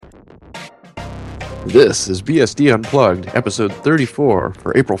This is BSD Unplugged, episode 34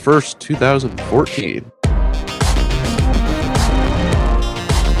 for April 1st, 2014.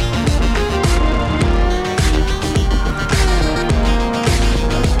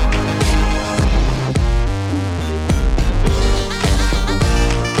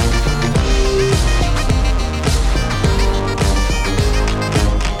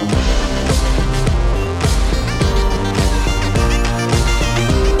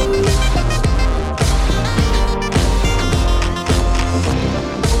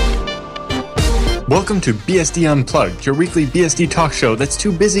 Welcome to BSD Unplugged, your weekly BSD talk show that's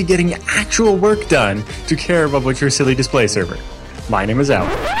too busy getting actual work done to care about your silly display server. My name is Al.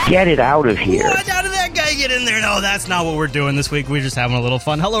 Get it out of here. What? How did that guy get in there? No, that's not what we're doing this week. We're just having a little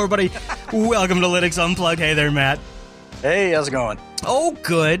fun. Hello, everybody. Welcome to Linux Unplugged. Hey there, Matt. Hey, how's it going? Oh,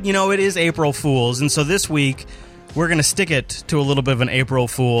 good. You know, it is April Fool's, and so this week we're going to stick it to a little bit of an April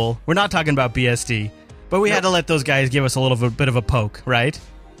Fool. We're not talking about BSD, but we had to let those guys give us a little bit of a poke, right?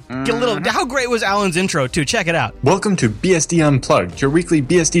 Get a little. How great was Alan's intro, too? Check it out. Welcome to BSD Unplugged, your weekly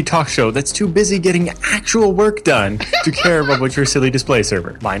BSD talk show that's too busy getting actual work done to care about your silly display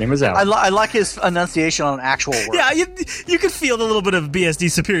server. My name is Al. I like his enunciation on actual work. Yeah, you can feel the little bit of BSD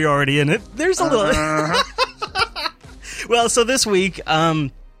superiority in it. There's a little. Well, so this week, we're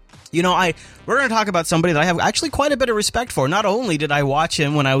going to talk about somebody that I have actually quite a bit of respect for. Not only did I watch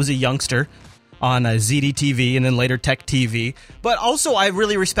him when I was a youngster on ZDTV and then later Tech TV, but also I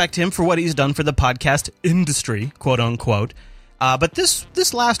really respect him for what he's done for the podcast industry, quote unquote. But this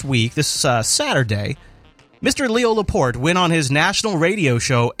last week, this Saturday, Mr. Leo Laporte went on his national radio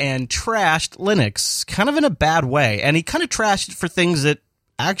show and trashed Linux, kind of in a bad way, and he kind of trashed it for things that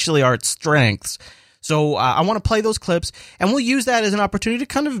actually are its strengths. So I want to play those clips, and we'll use that as an opportunity to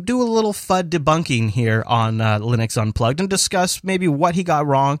kind of do a little FUD debunking here on Linux Unplugged and discuss maybe what he got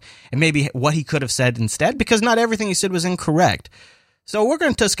wrong and maybe what he could have said instead, because not everything he said was incorrect. So we're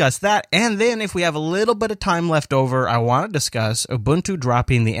going to discuss that, and then if we have a little bit of time left over, I want to discuss Ubuntu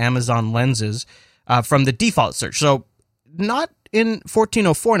dropping the Amazon lenses from the default search. So not in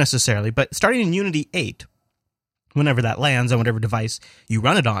 14.04 necessarily, but starting in Unity 8, whenever that lands on whatever device you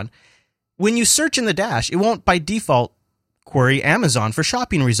run it on, when you search in the dash, it won't by default query Amazon for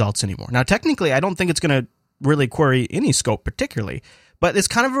shopping results anymore. Now, technically, I don't think it's going to really query any scope particularly, but it's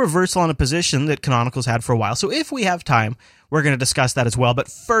kind of a reversal on a position that Canonical's had for a while. So if we have time, we're going to discuss that as well. But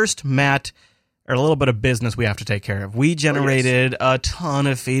first, Matt, a little bit of business we have to take care of. We generated a ton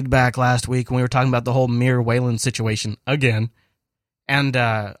of feedback last week when we were talking about the whole Mir Wayland situation again. And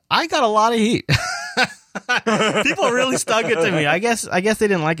I got a lot of heat. People really stuck it to me. I guess they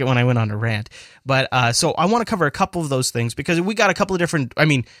didn't like it when I went on a rant. But so I want to cover a couple of those things because we got a couple of different. I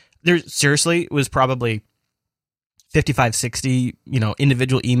mean, there seriously was probably 55, 60,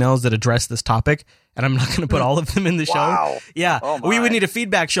 individual emails that address this topic, and I'm not going to put all of them in the show. Yeah, we would need a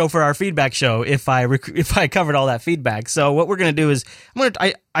feedback show for our feedback show if I covered all that feedback. So what we're going to do is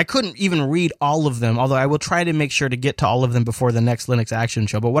I couldn't even read all of them, although I will try to make sure to get to all of them before the next Linux Action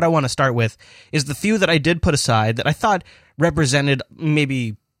show. But what I want to start with is the few that I did put aside that I thought represented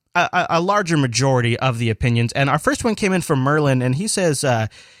maybe a larger majority of the opinions. And our first one came in from Merlin, and he says,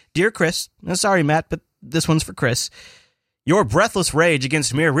 "Dear Chris, sorry Matt, but this one's for Chris. Your breathless rage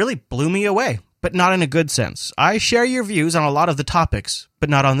against Mir really blew me away, but not in a good sense. I share your views on a lot of the topics, but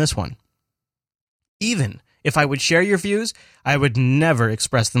not on this one. Even if I would share your views, I would never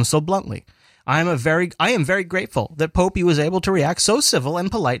express them so bluntly. I am very grateful that Popey was able to react so civil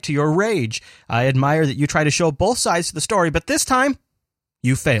and polite to your rage. I admire that you try to show both sides to the story, but this time,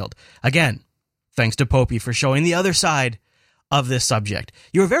 you failed. Again, thanks to Popey for showing the other side of this subject.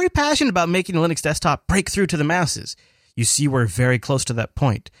 You are very passionate about making Linux desktop break through to the masses. You see we're very close to that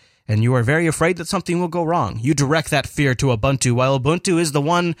point, and you are very afraid that something will go wrong. You direct that fear to Ubuntu, while Ubuntu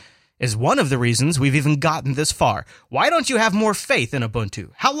is one of the reasons we've even gotten this far. Why don't you have more faith in Ubuntu?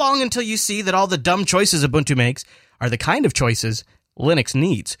 How long until you see that all the dumb choices Ubuntu makes are the kind of choices Linux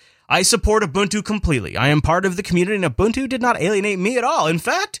needs? I support Ubuntu completely. I am part of the community, and Ubuntu did not alienate me at all. In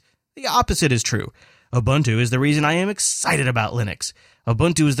fact, the opposite is true. Ubuntu is the reason I am excited about Linux.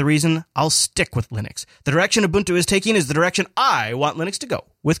 Ubuntu is the reason I'll stick with Linux. The direction Ubuntu is taking is the direction I want Linux to go.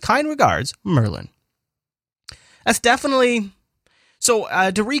 With kind regards, Merlin." That's definitely... So,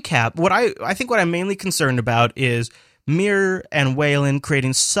 to recap, I think what I'm mainly concerned about is Mir and Wayland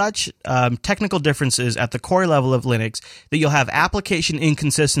creating such technical differences at the core level of Linux that you'll have application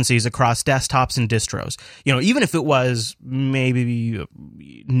inconsistencies across desktops and distros. Even if it was maybe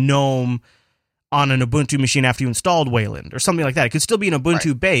GNOME on an Ubuntu machine after you installed Wayland or something like that. It could still be an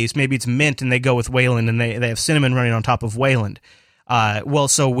Ubuntu base. Maybe it's Mint and they go with Wayland and they have Cinnamon running on top of Wayland.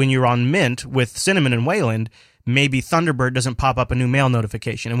 So when you're on Mint with Cinnamon and Wayland, maybe Thunderbird doesn't pop up a new mail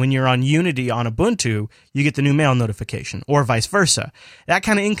notification. And when you're on Unity on Ubuntu, you get the new mail notification, or vice versa. That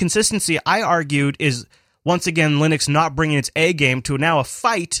kind of inconsistency, I argued, is once again Linux not bringing its A game to now a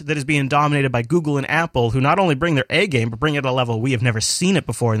fight that is being dominated by Google and Apple, who not only bring their A game, but bring it at a level we have never seen it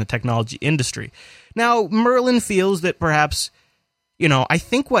before in the technology industry. Now, Merlin feels that perhaps, I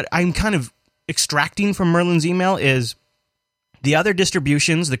think what I'm kind of extracting from Merlin's email is the other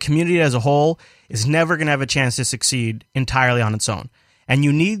distributions, the community as a whole, is never going to have a chance to succeed entirely on its own. And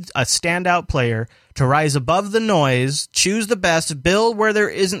you need a standout player to rise above the noise, choose the best, build where there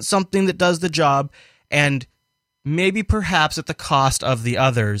isn't something that does the job, and maybe perhaps at the cost of the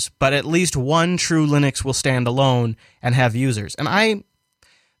others, but at least one true Linux will stand alone and have users. And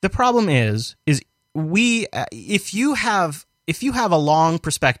the problem is if you have a long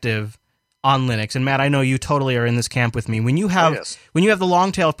perspective on Linux, and Matt, I know you totally are in this camp with me. When you have the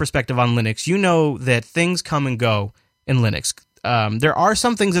long tail perspective on Linux, you know that things come and go in Linux. There are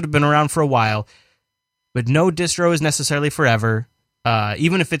some things that have been around for a while, but no distro is necessarily forever.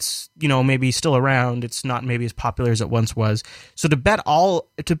 Even if it's maybe still around, it's not maybe as popular as it once was. So to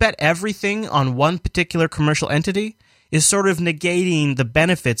bet everything on one particular commercial entity is sort of negating the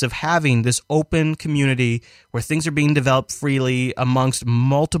benefits of having this open community where things are being developed freely amongst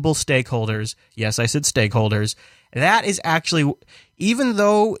multiple stakeholders. Yes, I said stakeholders. That is actually, even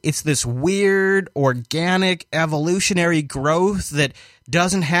though it's this weird, organic, evolutionary growth that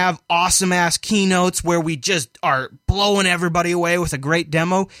doesn't have awesome-ass keynotes where we just are blowing everybody away with a great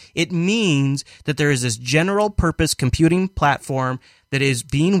demo, it means that there is this general-purpose computing platform that is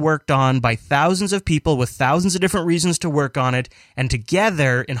being worked on by thousands of people with thousands of different reasons to work on it, and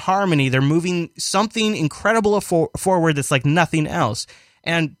together, in harmony, they're moving something incredible forward that's like nothing else.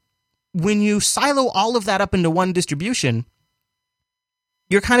 And when you silo all of that up into one distribution,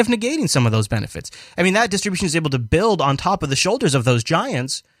 you're kind of negating some of those benefits. I mean, that distribution is able to build on top of the shoulders of those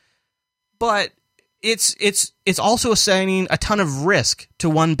giants, but it's also assigning a ton of risk to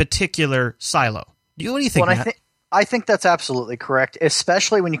one particular silo. What do you think, Matt? I think that's absolutely correct,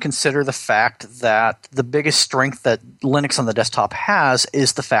 especially when you consider the fact that the biggest strength that Linux on the desktop has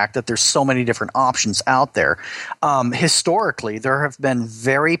is the fact that there's so many different options out there. Historically, there have been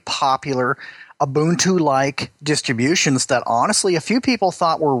very popular Ubuntu-like distributions that honestly a few people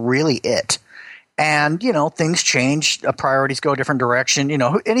thought were really it. And, things change, priorities go a different direction.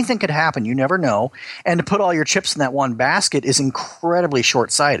 Anything could happen. You never know. And to put all your chips in that one basket is incredibly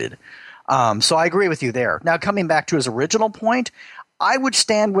short-sighted. So I agree with you there. Now, coming back to his original point, I would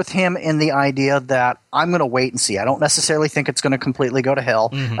stand with him in the idea that I'm going to wait and see. I don't necessarily think it's going to completely go to hell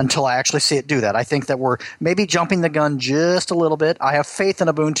until I actually see it do that. I think that we're maybe jumping the gun just a little bit. I have faith in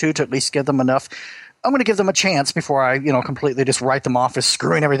Ubuntu to at least give them enough. I'm going to give them a chance before I, completely just write them off as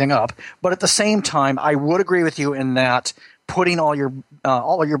screwing everything up. But at the same time, I would agree with you in that putting all your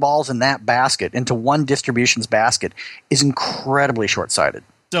balls in that basket, into one distribution's basket, is incredibly short-sighted.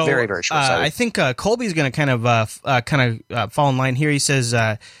 So, very, very short-sighted. I think Colby's going to kind of fall in line here. He says,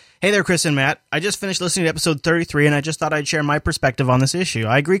 hey there, Chris and Matt. I just finished listening to episode 33, and I just thought I'd share my perspective on this issue.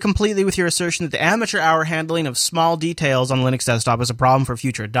 I agree completely with your assertion that the amateur hour handling of small details on Linux desktop is a problem for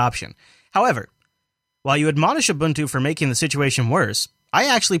future adoption. However, while you admonish Ubuntu for making the situation worse, I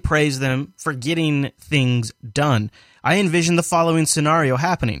actually praise them for getting things done. I envision the following scenario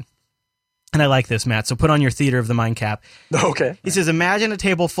happening. And I like this, Matt, so put on your Theater of the Mind cap. Okay. He says, imagine a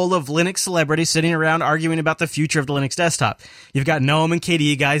table full of Linux celebrities sitting around arguing about the future of the Linux desktop. You've got Noam and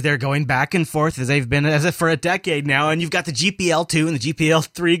KDE guys there going back and forth as they've been as if for a decade now, and you've got the GPL2 and the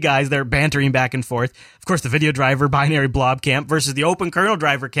GPL3 guys there bantering back and forth. Of course, the video driver binary blob camp versus the open kernel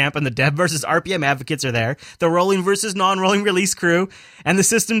driver camp, and the dev versus RPM advocates are there. The rolling versus non-rolling release crew, and the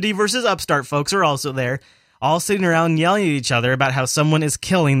systemd versus upstart folks are also there, all sitting around yelling at each other about how someone is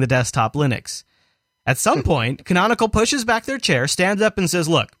killing the desktop Linux. At some point, Canonical pushes back their chair, stands up, and says,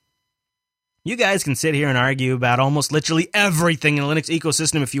 look, you guys can sit here and argue about almost literally everything in the Linux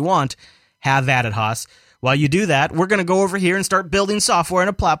ecosystem if you want. Have at it, Haas. While you do that, we're going to go over here and start building software in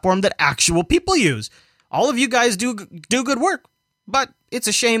a platform that actual people use. All of you guys do good work, but it's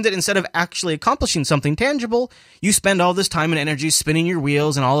a shame that instead of actually accomplishing something tangible, you spend all this time and energy spinning your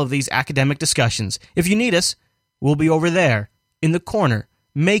wheels in all of these academic discussions. If you need us, we'll be over there, in the corner,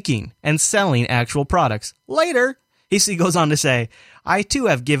 making and selling actual products. Later, he goes on to say, I too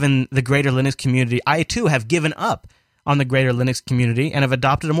have given up on the greater Linux community and have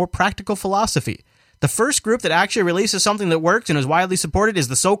adopted a more practical philosophy. The first group that actually releases something that works and is widely supported is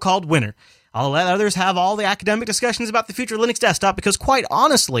the so-called winner. I'll let others have all the academic discussions about the future of Linux desktop because, quite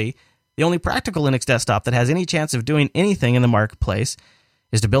honestly, The only practical Linux desktop that has any chance of doing anything in the marketplace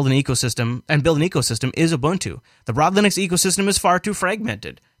is to build an ecosystem, and build an ecosystem is Ubuntu. The broad Linux ecosystem is far too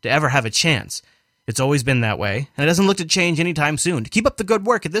fragmented to ever have a chance. It's always been that way, and it doesn't look to change anytime soon. To keep up the good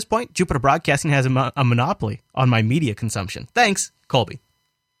work at this point, Jupiter Broadcasting has a monopoly on my media consumption. Thanks, Colby.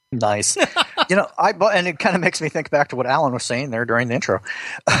 Nice. And it kind of makes me think back to what Alan was saying there during the intro.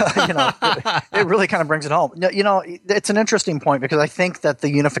 It really kind of brings it home. It's an interesting point because I think that the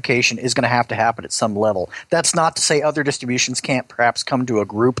unification is going to happen at some level. That's not to say other distributions can't perhaps come to a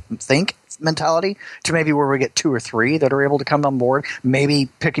group think mentality to maybe where we get 2 or 3 that are able to come on board, maybe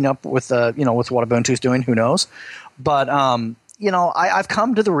picking up with with what Ubuntu's doing, who knows. But I've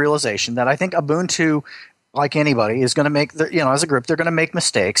come to the realization that I think Ubuntu, like anybody, is going to make, as a group, they're going to make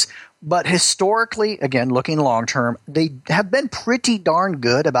mistakes. But historically, again, looking long term, they have been pretty darn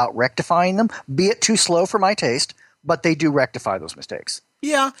good about rectifying them, be it too slow for my taste, but they do rectify those mistakes.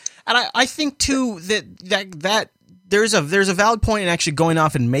 Yeah, and I think, too, that there's a valid point in actually going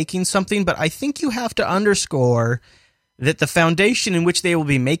off and making something, but I think you have to underscore that the foundation in which they will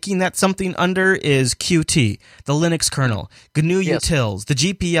be making that something under is Qt, the Linux kernel, GNU utils, the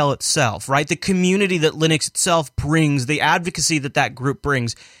GPL itself, right? The community that Linux itself brings, the advocacy that group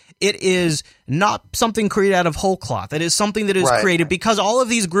brings. It is not something created out of whole cloth. It is something that is created because all of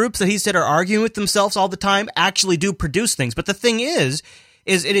these groups that he said are arguing with themselves all the time actually do produce things. But the thing is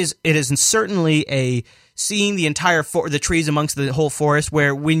it is certainly a seeing the entire the trees amongst the whole forest,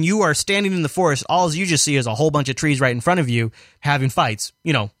 where when you are standing in the forest, all you just see is a whole bunch of trees right in front of you having fights,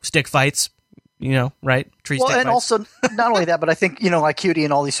 stick fights, right? Tree stick fights. Also, not only that, but I think, like Qt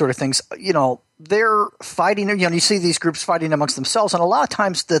and all these sort of things, they're fighting, you see these groups fighting amongst themselves, and a lot of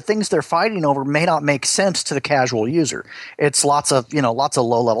times the things they're fighting over may not make sense to the casual user. It's lots of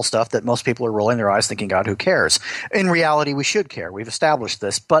low-level stuff that most people are rolling their eyes thinking, God, who cares? In reality, we should care. We've established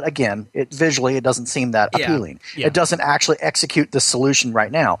this. But again, visually, it doesn't seem that appealing. Yeah. It doesn't actually execute the solution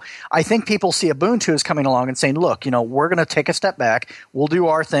right now. I think people see Ubuntu as coming along and saying, look, we're going to take a step back. We'll do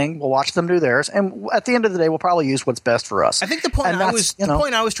our thing. We'll watch them do theirs. And at the end of the day, we'll probably use what's best for us. I think the point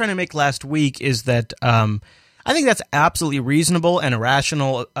I was trying to make last week is that I think that's absolutely reasonable and a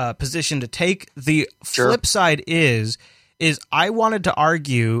rational position to take. The flip side is I wanted to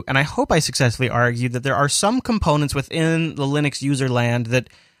argue, and I hope I successfully argued, that there are some components within the Linux user land that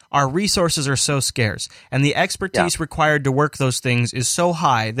our resources are so scarce, and the expertise required to work those things is so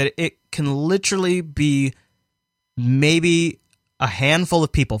high that it can literally be maybe a handful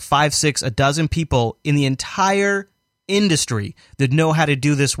of people, 5, 6, a dozen people in the entire industry that know how to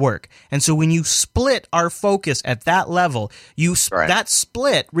do this work. And so when you split our focus at that level, that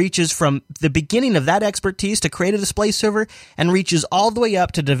split reaches from the beginning of that expertise to create a display server and reaches all the way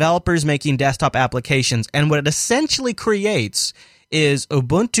up to developers making desktop applications. And what it essentially creates is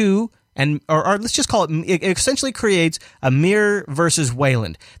Ubuntu, or let's just call it essentially creates a Mir versus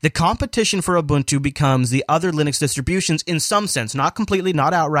Wayland. The competition for Ubuntu becomes the other Linux distributions in some sense, not completely,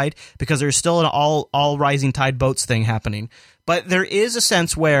 not outright, because there's still an all rising tide boats thing happening. But there is a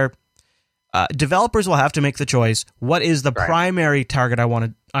sense where developers will have to make the choice: what is the primary target I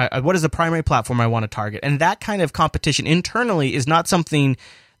want to? What is the primary platform I want to target? And that kind of competition internally is not something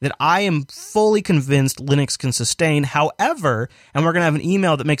that I am fully convinced Linux can sustain. However, and we're going to have an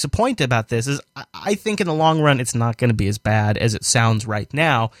email that makes a point about this, is I think in the long run it's not going to be as bad as it sounds right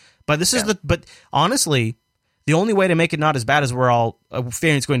now. But but honestly, the only way to make it not as bad as we're all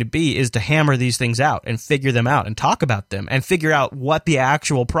fearing it's going to be is to hammer these things out and figure them out and talk about them and figure out what the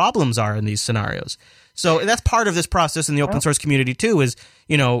actual problems are in these scenarios. So that's part of this process in the open source community too, is,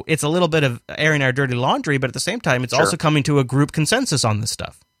 it's a little bit of airing our dirty laundry, but at the same time, it's also coming to a group consensus on this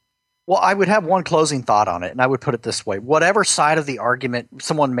stuff. Well, I would have one closing thought on it, and I would put it this way. Whatever side of the argument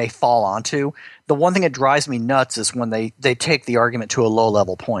someone may fall onto, the one thing that drives me nuts is when they take the argument to a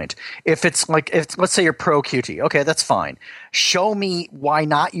low-level point. If let's say you're pro Qt, okay, that's fine. Show me why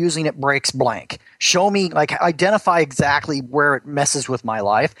not using it breaks blank. Show me, identify exactly where it messes with my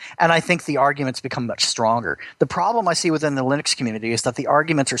life, and I think the arguments become much stronger. The problem I see within the Linux community is that the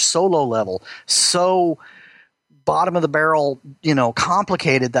arguments are so low-level, so bottom of the barrel,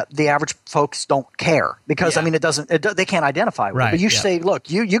 complicated, that the average folks don't care because they can't identify with it. But you say,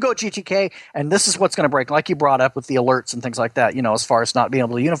 look, you go GTK and this is what's going to break, like you brought up with the alerts and things like that, as far as not being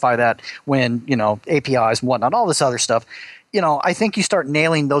able to unify that when, APIs and whatnot, all this other stuff. I think you start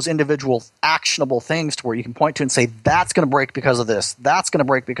nailing those individual actionable things to where you can point to and say, that's going to break because of this, that's going to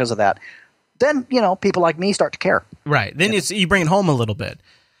break because of that. Then, people like me start to care. Right. Then you bring it home a little bit.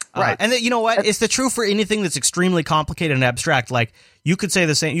 Right. And you know what? It's the truth for anything that's extremely complicated and abstract. Like, you could say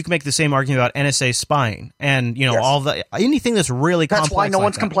the same. You could make the same argument about NSA spying, and anything that's really complex. That's why no like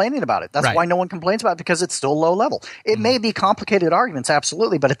one's that. complaining about it. That's Right. why no one complains about it, because it's still low level. It may be complicated arguments,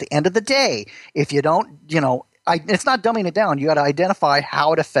 absolutely, but at the end of the day, if you don't, it's not dumbing it down. You got to identify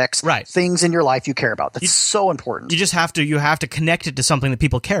how it affects Right. things in your life you care about. That's so important. You just have to connect it to something that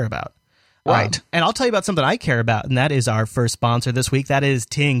people care about. Right. And I'll tell you about something I care about, and that is our first sponsor this week. That is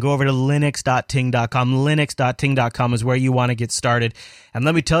Ting. Go over to linux.ting.com. Linux.ting.com is where you want to get started. And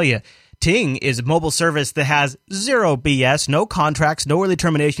let me tell you, Ting is a mobile service that has zero BS, no contracts, no early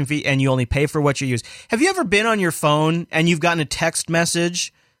termination fee, and you only pay for what you use. Have you ever been on your phone and you've gotten a text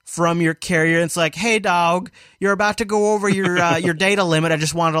message from your carrier, and it's like, hey, dog, you're about to go over your data limit. I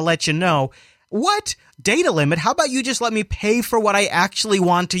just wanted to let you know. What? Data limit? How about you just let me pay for what I actually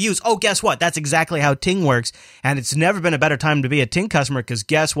want to use? Oh, guess what? That's exactly how Ting works. And it's never been a better time to be a Ting customer, because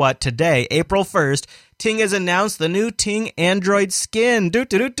guess what? Today, April 1st, Ting has announced the new Ting Android skin.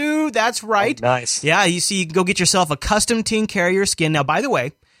 That's right. Oh, nice. Yeah, you see, you can go get yourself a custom Ting carrier skin. Now, by the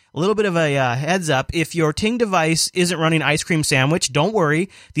way, a little bit of a heads up, if your Ting device isn't running Ice Cream Sandwich, don't worry.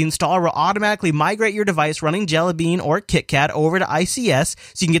 The installer will automatically migrate your device running Jelly Bean or KitKat over to ICS,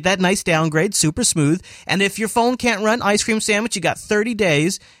 so you can get that nice downgrade, super smooth. And if your phone can't run Ice Cream Sandwich, you got 30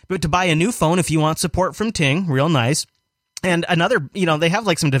 days to buy a new phone if you want support from Ting. Real nice. And another, they have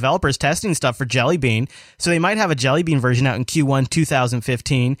like some developers testing stuff for Jelly Bean, so they might have a Jelly Bean version out in Q1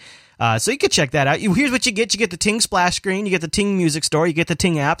 2015. So you could check that out. Here's what you get. You get the Ting splash screen, you get the Ting Music Store, you get the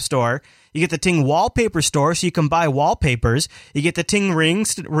Ting App Store, you get the Ting Wallpaper Store, so you can buy wallpapers, you get the Ting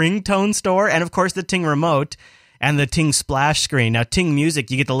Ringtone Store, and of course the Ting Remote, and the Ting splash screen. Now, Ting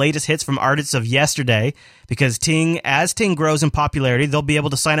Music, you get the latest hits from artists of yesterday, because as Ting grows in popularity, they'll be able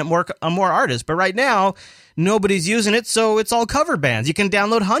to sign up more artists. But right now, nobody's using it, so it's all cover bands. You can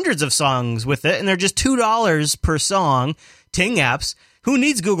download hundreds of songs with it, and they're just $2 per song. Ting apps. Who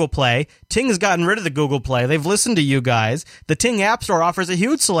needs Google Play? Ting has gotten rid of the Google Play. They've listened to you guys. The Ting App Store offers a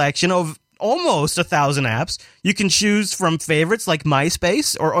huge selection of almost 1,000 apps. You can choose from favorites like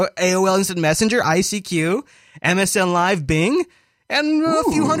MySpace or AOL Instant Messenger, ICQ, MSN Live, Bing, and a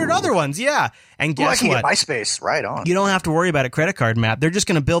few hundred other ones. Yeah. And guess I can what? get MySpace right on. You don't have to worry about a credit card map. They're just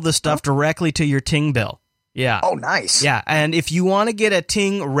going to build this stuff directly to your Ting bill. Yeah. Oh, nice. Yeah, and if you want to get a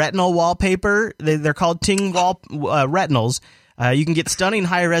Ting retinal wallpaper, they're called Ting retinals. You can get stunning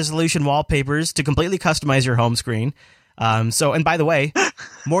high-resolution wallpapers to completely customize your home screen. And by the way,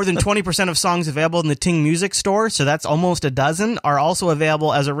 more than 20% of songs available in the Ting Music Store, so that's almost a dozen, are also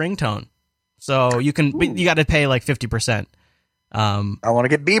available as a ringtone. So you got to pay like 50%. I want to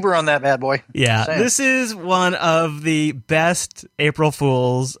get Bieber on that bad boy. Yeah, this is one of the best April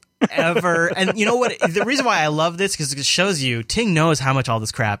Fools ever. And you know what? The reason why I love this is because it shows you Ting knows how much all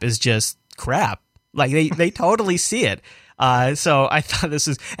this crap is just crap. Like they totally see it. So I thought this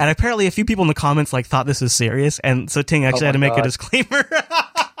is, and apparently a few people in the comments thought this was serious, and so Ting actually had to make a disclaimer.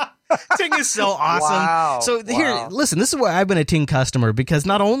 Ting is so awesome. Wow. So here, listen, this is why I've been a Ting customer, because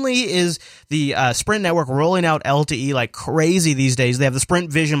not only is the Sprint network rolling out LTE like crazy these days, they have the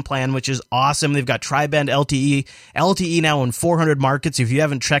Sprint Vision plan, which is awesome. They've got tri-band LTE now in 400 markets. If you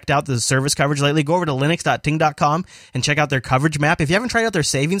haven't checked out the service coverage lately, go over to linux.ting.com and check out their coverage map. If you haven't tried out their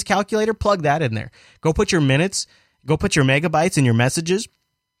savings calculator, plug that in there. Go put your minutes, go put your megabytes and your messages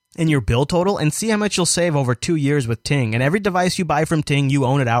and your bill total, and see how much you'll save over 2 years with Ting. And every device you buy from Ting, you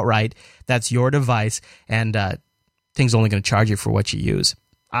own it outright. That's your device, and Ting's only going to charge you for what you use.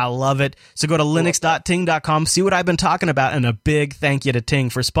 I love it. So go to linux.ting.com, see what I've been talking about, and a big thank you to Ting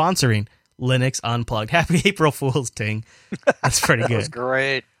for sponsoring Linux Unplugged. Happy April Fool's, Ting. That's pretty good. That's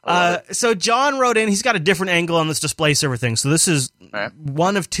great. So John wrote in, he's got a different angle on this display server thing. So this is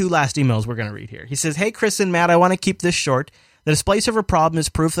one of two last emails we're going to read here. He says, hey, Chris and Matt, I want to keep this short. The display server problem is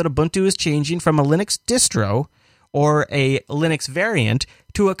proof that Ubuntu is changing from a Linux distro or a Linux variant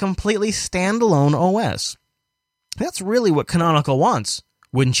to a completely standalone OS. That's really what Canonical wants,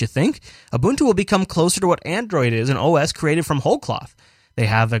 wouldn't you think? Ubuntu will become closer to what Android is, an OS created from whole cloth. They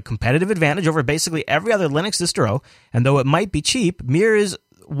have a competitive advantage over basically every other Linux distro, and though it might be cheap, Mir is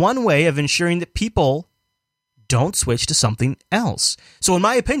one way of ensuring that people don't switch to something else. So in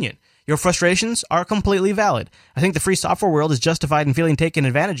my opinion, your frustrations are completely valid. I think the free software world is justified in feeling taken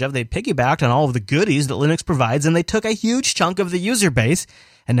advantage of. They piggybacked on all of the goodies that Linux provides, and they took a huge chunk of the user base,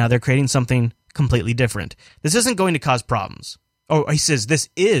 and now they're creating something completely different. This isn't going to cause problems. Oh, he says this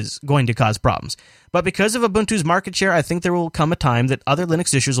is going to cause problems. But because of Ubuntu's market share, I think there will come a time that other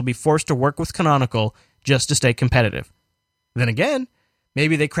Linux distros will be forced to work with Canonical just to stay competitive. Then again,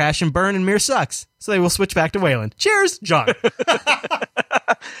 maybe they crash and burn and Mir sucks, so they will switch back to Wayland. Cheers, John.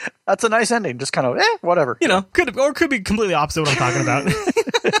 That's a nice ending. Just kind of, whatever. Could be completely opposite what I'm talking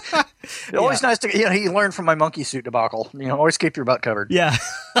about. Always nice to, you learn from my monkey suit debacle. Always keep your butt covered. Yeah.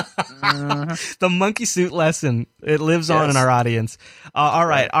 The monkey suit lesson. It lives on in our audience. All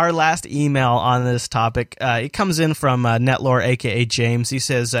right. Our last email on this topic, it comes in from Netlore, a.k.a. James. He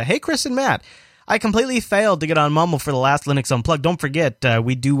says, hey, Chris and Matt. I completely failed to get on Mumble for the last Linux Unplugged. Don't forget,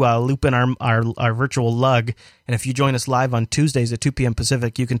 we do loop in our virtual lug, and if you join us live on Tuesdays at 2 p.m.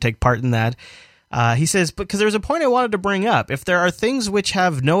 Pacific, you can take part in that. He says, because there's a point I wanted to bring up. If there are things which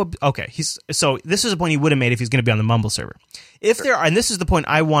have no... Okay, so this is a point he would have made if he's going to be on the Mumble server. If there are, and this is the point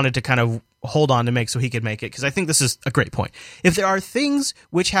I wanted to kind of hold on to make so he could make it, because I think this is a great point. If there are things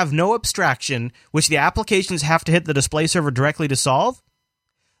which have no abstraction, which the applications have to hit the display server directly to solve,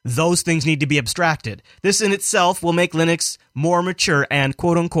 those things need to be abstracted. This in itself will make Linux more mature and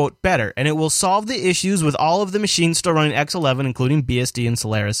quote-unquote better, and it will solve the issues with all of the machines still running X11, including BSD and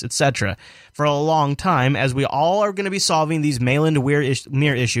Solaris, etc., for a long time, as we all are going to be solving these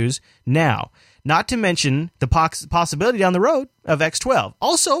mail-into-mirror issues now. Not to mention the possibility down the road of X12.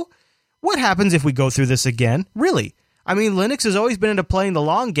 Also, what happens if we go through this again? Really? I mean, Linux has always been into playing the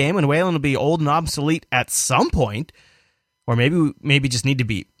long game, and Wayland will be old and obsolete at some point. Or maybe just need to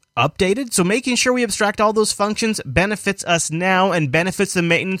be updated. So making sure we abstract all those functions benefits us now and benefits the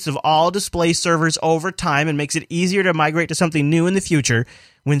maintenance of all display servers over time and makes it easier to migrate to something new in the future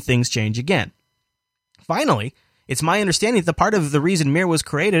when things change again. Finally, it's my understanding that the part of the reason Mir was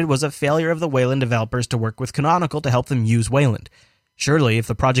created was a failure of the Wayland developers to work with Canonical to help them use Wayland. Surely, if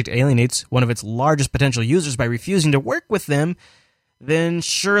the project alienates one of its largest potential users by refusing to work with them, then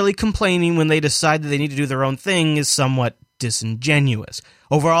surely complaining when they decide that they need to do their own thing is somewhat disingenuous.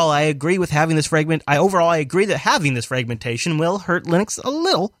 Overall, I agree that having this fragmentation will hurt Linux a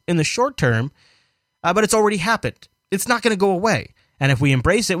little in the short term, but it's already happened. It's not going to go away, and if we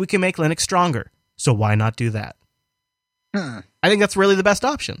embrace it, we can make Linux stronger. So why not do that? I think that's really the best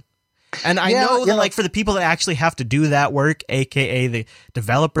option. And I know that, like, for the people that actually have to do that work, aka the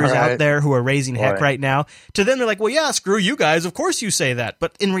developers out there who are raising heck right now, to them they're like, well, yeah, screw you guys. Of course you say that.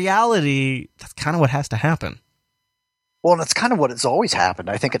 But in reality, that's kind of what has to happen. Well, and it's kind of what has always happened,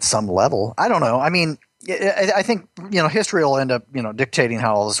 I think, at some level. I don't know. I mean, I think, history will end up, dictating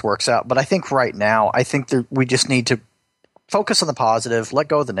how all this works out. But I think right now, we just need to focus on the positive, let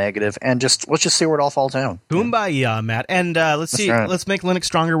go of the negative, and let's just see where it all falls down. Kumbaya, Matt. And let's make Linux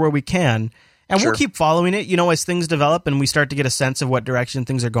stronger where we can. And we'll keep following it. As things develop and we start to get a sense of what direction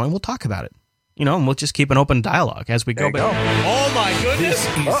things are going, we'll talk about it. And we'll just keep an open dialogue as we go. Oh, my goodness.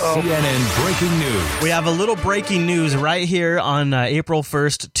 This is CNN Breaking News. We have a little breaking news right here on April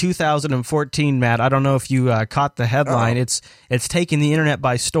 1st, 2014, Matt. I don't know if you caught the headline. It's taking the internet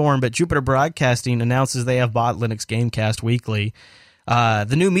by storm, but Jupiter Broadcasting announces they have bought Linux Gamecast Weekly.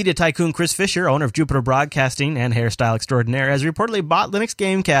 The new media tycoon Chris Fisher, owner of Jupiter Broadcasting and hairstyle extraordinaire, has reportedly bought Linux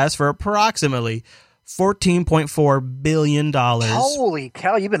Gamecast for approximately $14.4 billion. Holy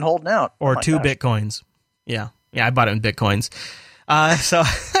cow, you've been holding out. Or two Bitcoins. Yeah, I bought it in Bitcoins.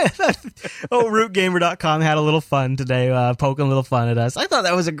 Rootgamer.com had a little fun today, poking a little fun at us. I thought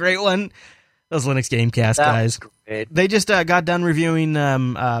that was a great one. Those Linux Gamecast guys. They just got done reviewing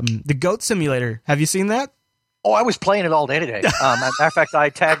the Goat Simulator. Have you seen that? Oh, I was playing it all day today. Matter of fact, I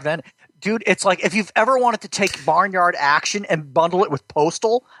tagged then. Dude, it's like if you've ever wanted to take Barnyard Action and bundle it with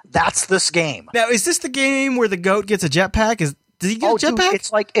Postal, that's this game. Now, is this the game where the goat gets a jetpack? Does he get a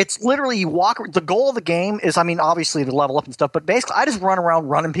jetpack? Dude, it's literally you walk. The goal of the game is, obviously to level up and stuff, but basically I just run around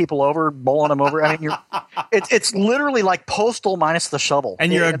running people over, bowling them over. It's literally like Postal minus the shovel.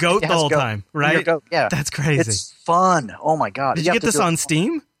 And you're a goat the whole time, right? Yeah. That's crazy. It's fun. Oh my God. Did you get this on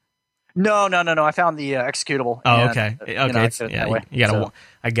Steam? No. I found the executable. Oh, okay.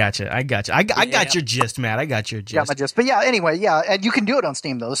 I got you. I got your gist, Matt. I got your gist. Got my gist. But anyway, and you can do it on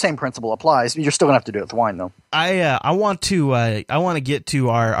Steam though. The same principle applies. You're still gonna have to do it with wine though. I want to get to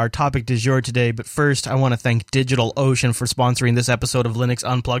our topic du jour today, but first I want to thank DigitalOcean for sponsoring this episode of Linux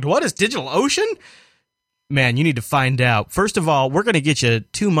Unplugged. What is DigitalOcean? Man, you need to find out. First of all, we're going to get you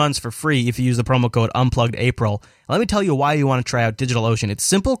 2 months for free if you use the promo code UnpluggedApril. Let me tell you why you want to try out DigitalOcean. It's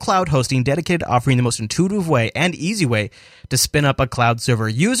simple cloud hosting dedicated to offering the most intuitive way and easy way to spin up a cloud server.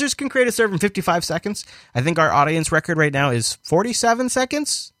 Users can create a server in 55 seconds. I think our audience record right now is 47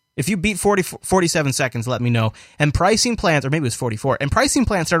 seconds. If you beat 47 seconds, let me know. And pricing plans, or maybe it was 44, and pricing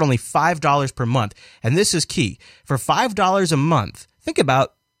plans start only $5 per month. And this is key. For $5 a month, think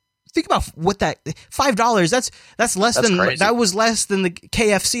about Think about what that $5. That's less than crazy. that was less than the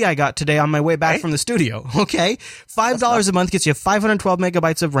KFC I got today on my way back from the studio. Okay, $5 a month gets you 512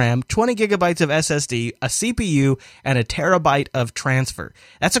 megabytes of RAM, 20 gigabytes of SSD, a CPU, and a terabyte of transfer.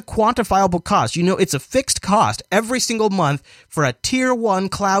 That's a quantifiable cost. You know, it's a fixed cost every single month for a tier 1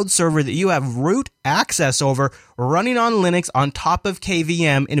 cloud server that you have root access over, running on Linux on top of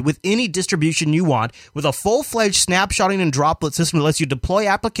KVM and with any distribution you want, with a full-fledged snapshotting and droplet system that lets you deploy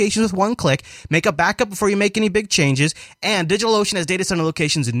applications with one click, make a backup before you make any big changes, and DigitalOcean has data center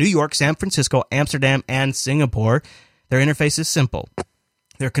locations in New York, San Francisco, Amsterdam, and Singapore. Their interface is simple.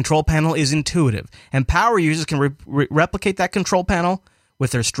 Their control panel is intuitive, and power users can replicate that control panel with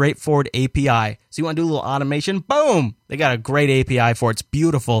their straightforward API. So you want to do a little automation? Boom! They got a great API for it. It's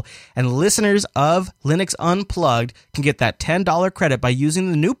beautiful. And listeners of Linux Unplugged can get that $10 credit by using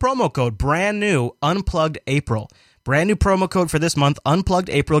the new promo code, brand new, Unplugged April. Brand new promo code for this month,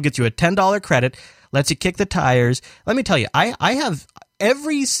 Unplugged April, gets you a $10 credit, lets you kick the tires. Let me tell you, I have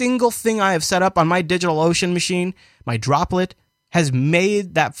every single thing I have set up on my DigitalOcean machine, my droplet, has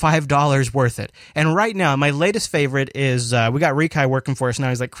made that $5 worth it. And right now, my latest favorite is, we got Rikai working for us now.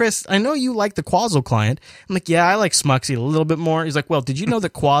 He's like, Chris, I know you like the Quazzle client. I'm like, yeah, I like Smuxy a little bit more. He's like, well, did you know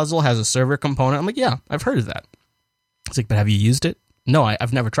that Quazzle has a server component? I'm like, yeah, I've heard of that. He's like, but have you used it? No,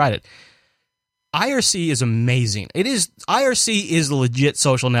 I've never tried it. IRC is amazing. IRC is a legit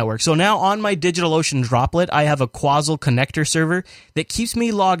social network. So now on my DigitalOcean droplet, I have a Quazzle connector server that keeps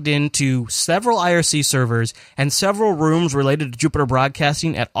me logged into several IRC servers and several rooms related to Jupiter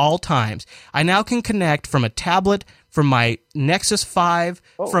Broadcasting at all times. I now can connect from a tablet, from my Nexus 5,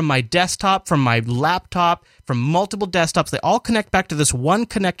 from my desktop, from my laptop, from multiple desktops. They all connect back to this one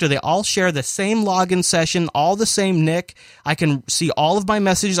connector. They all share the same login session, all the same NIC. I can see all of my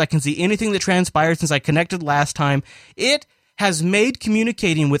messages. I can see anything that transpired since I connected last time. It has made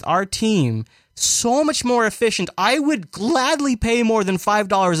communicating with our team so much more efficient. I would gladly pay more than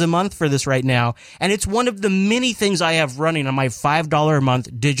 $5 a month for this right now, and it's one of the many things I have running on my $5 a month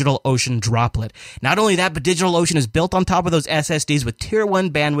DigitalOcean droplet. Not only that, but DigitalOcean is built on top of those SSDs with tier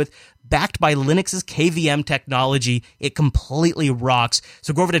 1 bandwidth, backed by Linux's KVM technology. It completely rocks.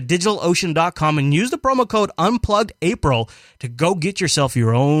 So go over to DigitalOcean.com and use the promo code UnpluggedApril to go get yourself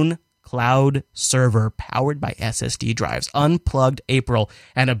your own cloud server powered by SSD drives. Unplugged April.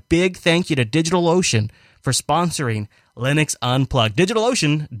 And a big thank you to DigitalOcean for sponsoring Linux Unplugged.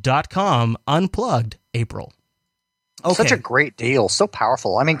 DigitalOcean.com, Unplugged April. Okay. Such a great deal. So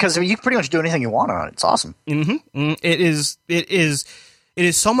powerful. I mean, because you can pretty much do anything you want on it. It's awesome. Mm-hmm. It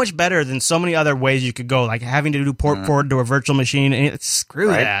is so much better than so many other ways you could go, like having to do port forward to a virtual machine. And screw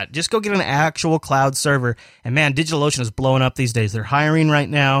that. Just go get an actual cloud server. And man, DigitalOcean is blowing up these days. They're hiring right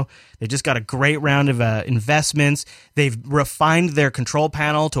now. They just got a great round of investments. They've refined their control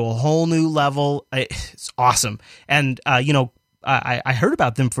panel to a whole new level. It's awesome. And, I heard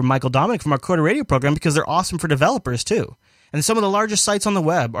about them from Michael Dominic from our Coda Radio program because they're awesome for developers too. And some of the largest sites on the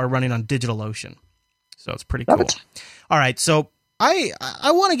web are running on DigitalOcean. So it's pretty cool. All right, so I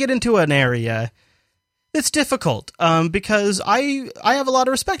want to get into an area that's difficult because I have a lot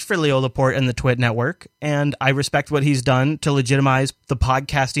of respect for Leo Laporte and the Twit Network, and I respect what he's done to legitimize the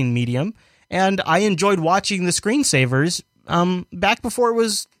podcasting medium, and I enjoyed watching the screensavers back before it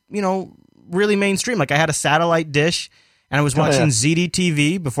was, really mainstream. Like I had a satellite dish, and I was watching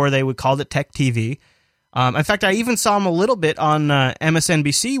ZDTV before they would call it Tech TV. In fact, I even saw him a little bit on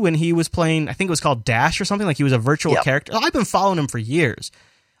MSNBC when he was playing, I think it was called Dash or something, like he was a virtual character. I've been following him for years.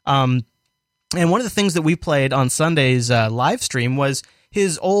 And one of the things that we played on Sunday's live stream was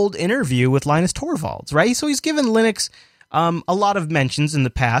his old interview with Linus Torvalds, right? So he's given Linux a lot of mentions in the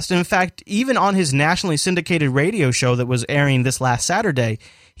past. And in fact, even on his nationally syndicated radio show that was airing this last Saturday,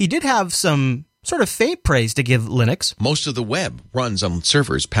 he did have some sort of faint praise to give Linux. Most of the web runs on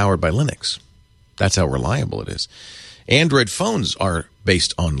servers powered by Linux. That's how reliable it is. Android phones are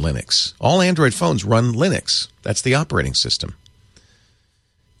based on Linux. All Android phones run Linux. That's the operating system.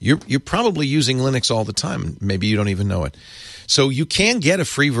 You're probably using Linux all the time. Maybe you don't even know it. So you can get a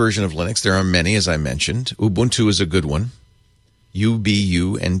free version of Linux. There are many, as I mentioned. Ubuntu is a good one.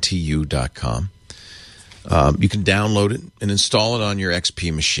 ubuntu.com. You can download it and install it on your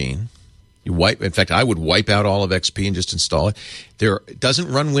XP machine. In fact, I would wipe out all of XP and just install it. It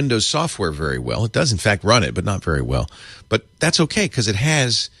doesn't run Windows software very well. It does, in fact, run it, but not very well. But that's okay because it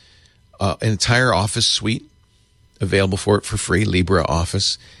has an entire Office suite available for it for free,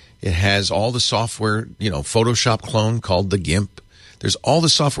 LibreOffice. It has all the software, Photoshop clone called the GIMP. There's all the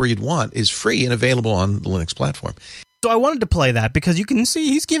software you'd want is free and available on the Linux platform. So I wanted to play that because you can see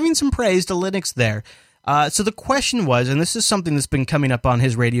he's giving some praise to Linux there. So the question was, and this is something that's been coming up on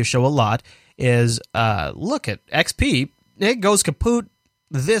his radio show a lot, is look at XP, it goes kaput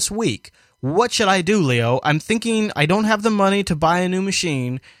this week. What should I do, Leo? I'm thinking I don't have the money to buy a new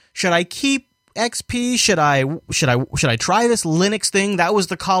machine. Should I keep XP? Should I try this Linux thing? That was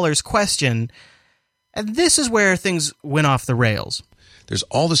the caller's question. And this is where things went off the rails. There's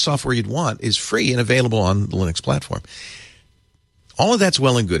all the software you'd want is free and available on the Linux platform. All of that's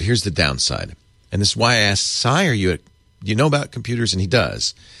well and good. Here's the downside. And this is why I asked Si, you know about computers? And he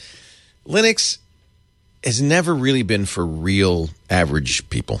does. Linux has never really been for real average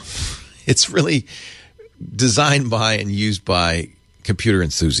people. It's really designed by and used by computer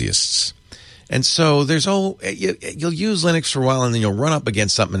enthusiasts. And so you'll use Linux for a while and then you'll run up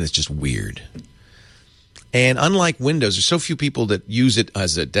against something that's just weird. And unlike Windows, there's so few people that use it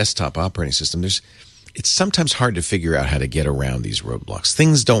as a desktop operating system. It's sometimes hard to figure out how to get around these roadblocks.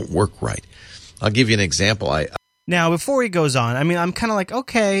 Things don't work right. I'll give you an example. Now, before he goes on, I mean, I'm kind of like,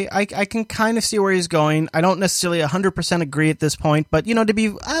 okay, I can kind of see where he's going. I don't necessarily 100% agree at this point, but, to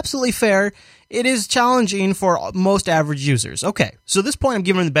be absolutely fair, it is challenging for most average users. Okay, so at this point, I'm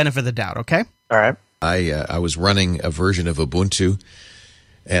giving him the benefit of the doubt, okay? All right. I was running a version of Ubuntu,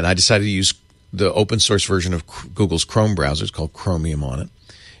 and I decided to use the open source version of Google's Chrome browser. It's called Chromium on it.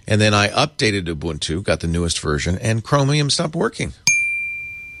 And then I updated Ubuntu, got the newest version, and Chromium stopped working.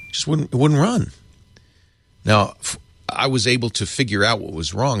 It wouldn't run. Now, I was able to figure out what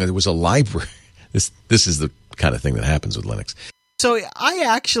was wrong. There was a library. This is the kind of thing that happens with Linux. So I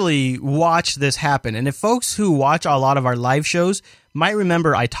actually watched this happen. And if folks who watch a lot of our live shows might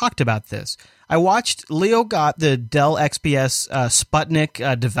remember I talked about this. I watched Leo got the Dell XPS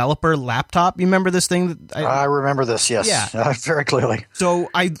Sputnik developer laptop. You remember this thing? I remember this, yes. Yeah. Very clearly. So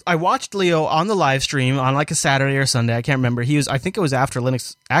I watched Leo on the live stream on like a Saturday or Sunday. I can't remember. I think it was after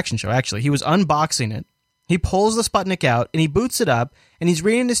Linux Action Show, actually. He was unboxing it. He pulls the Sputnik out and he boots it up and he's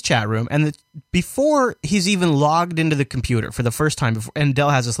reading his chat room. And before he's even logged into the computer for the first time, and Dell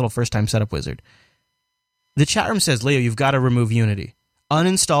has this little first time setup wizard, the chat room says, Leo, you've got to remove Unity.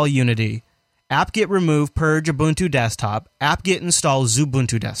 Uninstall Unity. Apt-get remove purge Ubuntu desktop. Apt-get install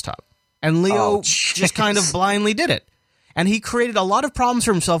Xubuntu desktop. And Leo just kind of blindly did it. And he created a lot of problems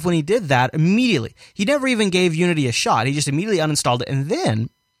for himself when he did that immediately. He never even gave Unity a shot. He just immediately uninstalled it. And then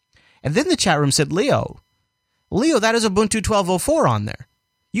the chat room said, Leo, that is Ubuntu 12.04 on there.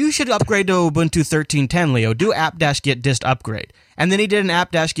 You should upgrade to Ubuntu 13.10, Leo. Do apt-get dist upgrade. And then he did an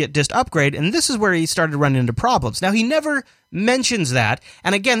apt-get dist upgrade, and this is where he started running into problems. Now, he never mentions that.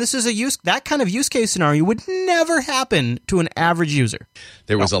 And again, this is that kind of use case scenario would never happen to an average user.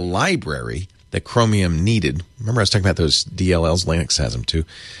 There was a library that Chromium needed. Remember I was talking about those DLLs? Linux has them too.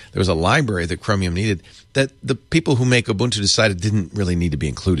 There was a library that Chromium needed that the people who make Ubuntu decided didn't really need to be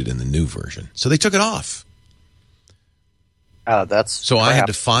included in the new version. So they took it off. So I had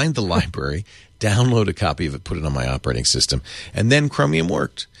to find the library, download a copy of it, put it on my operating system, and then Chromium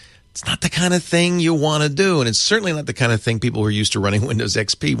worked. It's not the kind of thing you want to do, and it's certainly not the kind of thing people who are used to running Windows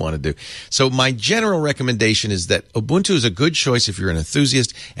XP want to do. So my general recommendation is that Ubuntu is a good choice if you're an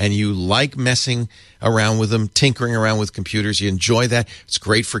enthusiast and you like messing around with them, tinkering around with computers. You enjoy that. It's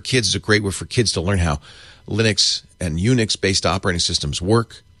great for kids. It's a great way for kids to learn how Linux and Unix-based operating systems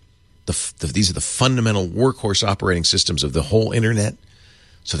work. These are the fundamental workhorse operating systems of the whole internet.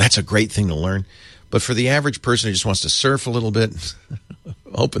 So that's a great thing to learn. But for the average person who just wants to surf a little bit,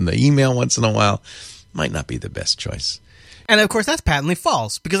 open the email once in a while, might not be the best choice. And of course, that's patently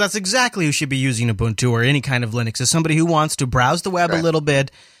false, because that's exactly who should be using Ubuntu or any kind of Linux, is somebody who wants to browse the web a little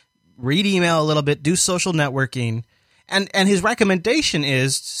bit, read email a little bit, do social networking. And his recommendation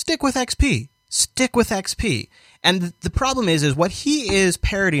is stick with XP. Stick with XP. And the problem is what he is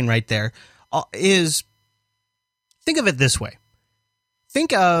parroting right there is, think of it this way.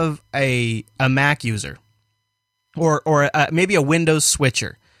 Think of a Mac user or maybe a Windows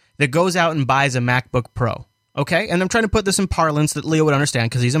switcher that goes out and buys a MacBook Pro, okay? And I'm trying to put this in parlance that Leo would understand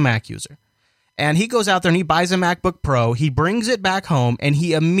because he's a Mac user. And he goes out there and he buys a MacBook Pro, he brings it back home, and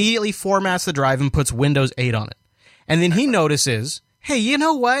he immediately formats the drive and puts Windows 8 on it. And then he notices, hey, you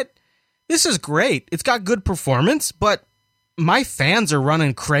know what? This is great. It's got good performance, but my fans are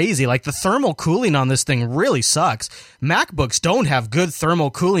running crazy. Like, the thermal cooling on this thing really sucks. MacBooks don't have good thermal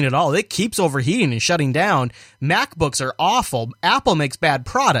cooling at all. It keeps overheating and shutting down. MacBooks are awful. Apple makes bad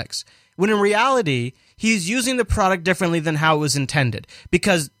products. When in reality, he's using the product differently than how it was intended,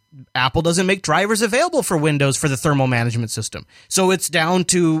 because Apple doesn't make drivers available for Windows for the thermal management system. So it's down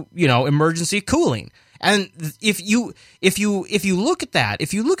to, emergency cooling. And if you look at that,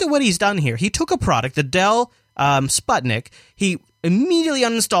 if you look at what he's done here, he took a product, the Dell Sputnik, he immediately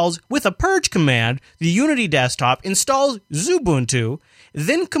uninstalls with a purge command the Unity desktop, installs Xubuntu,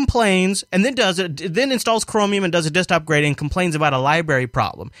 then complains, and then installs Chromium and does a desktop upgrade and complains about a library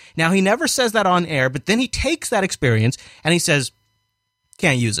problem. Now, he never says that on air, but then he takes that experience and he says,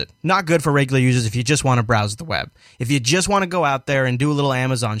 can't use it. Not good for regular users if you just want to browse the web. If you just want to go out there and do a little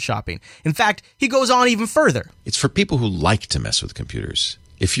Amazon shopping. In fact, he goes on even further. It's for people who like to mess with computers.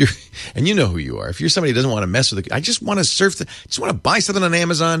 If you're, and you know who you are, if you're somebody who doesn't want to mess with it, I just want to just want to buy something on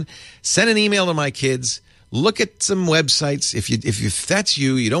Amazon, send an email to my kids, look at some websites. If that's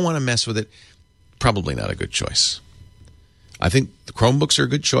you don't want to mess with it, probably not a good choice. I think the Chromebooks are a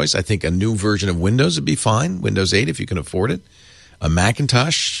good choice. I think a new version of Windows would be fine. Windows 8, if you can afford it. A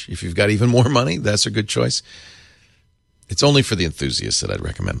Macintosh, if you've got even more money, that's a good choice. It's only for the enthusiasts that I'd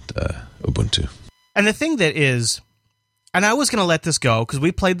recommend Ubuntu. And the thing that is, and I was going to let this go because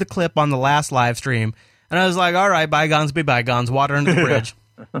we played the clip on the last live stream, and I was like, all right, bygones be bygones, water under the bridge.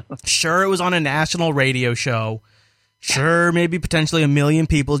 Sure, it was on a national radio show. Sure, maybe potentially 1 million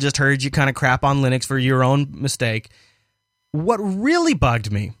people just heard you kind of crap on Linux for your own mistake. What really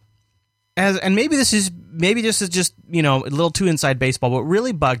bugged me, and maybe this is just, a little too inside baseball, what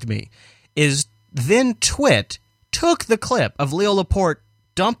really bugged me is then Twit took the clip of Leo Laporte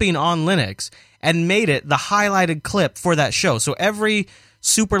dumping on Linux and made it the highlighted clip for that show. So every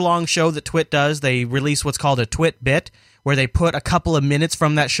super long show that Twit does, they release what's called a Twit bit, where they put a couple of minutes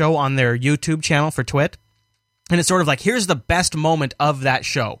from that show on their YouTube channel for Twit. And it's sort of like, here's the best moment of that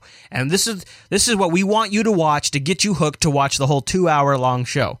show. And this is what we want you to watch to get you hooked to watch the whole 2-hour-long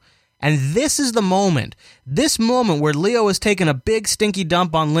show. And this is the moment. This moment where Leo is taking a big stinky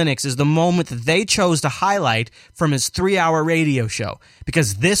dump on Linux is the moment that they chose to highlight from his 3-hour radio show.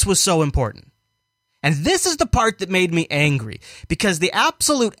 Because this was so important. And this is the part that made me angry, because the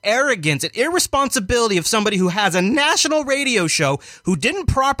absolute arrogance and irresponsibility of somebody who has a national radio show, who didn't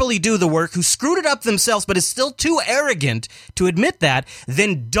properly do the work, who screwed it up themselves, but is still too arrogant to admit that,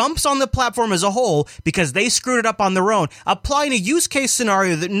 then dumps on the platform as a whole because they screwed it up on their own, applying a use case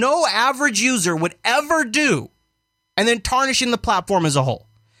scenario that no average user would ever do, and then tarnishing the platform as a whole.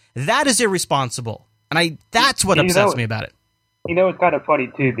 That is irresponsible. And that's what upsets me about it. It's kind of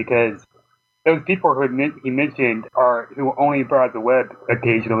funny, too, because those people who he mentioned who only browse the web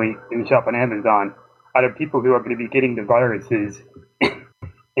occasionally and shop on Amazon are the people who are going to be getting the viruses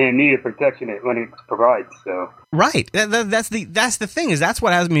and need the protection that Linux provides. So right, that's the thing, is that's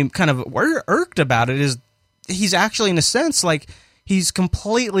what has me kind of irked about it, is he's actually, in a sense, like, he's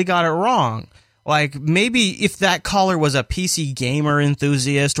completely got it wrong. Like, maybe if that caller was a PC gamer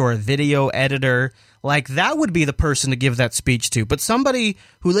enthusiast or a video editor, like, that would be the person to give that speech to. But somebody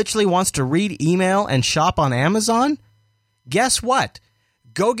who literally wants to read email and shop on Amazon, guess what?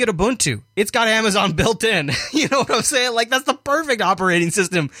 Go get Ubuntu. It's got Amazon built in. You know what I'm saying? Like, that's the perfect operating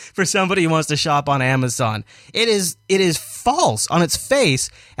system for somebody who wants to shop on Amazon. It is false on its face,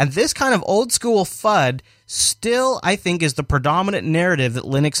 and this kind of old school FUD still, I think, is the predominant narrative that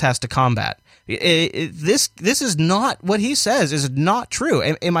Linux has to combat. This is not what he says is not true.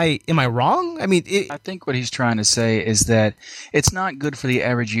 Am I wrong? I mean, I think what he's trying to say is that it's not good for the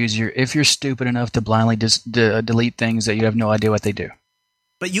average user if you're stupid enough to blindly delete things that you have no idea what they do.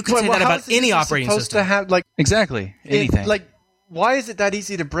 But you can say that about any operating system. To have, like, exactly, anything. Why is it that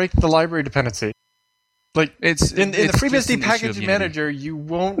easy to break the library dependency? Like, it's in the FreeBSD package manager, you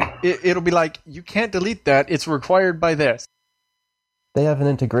won't. It'll be like, you can't delete that. It's required by this. They have an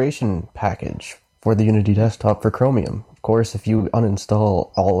integration package for the Unity desktop for Chromium. Of course, if you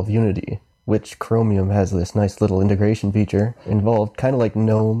uninstall all of Unity, which Chromium has this nice little integration feature involved, kind of like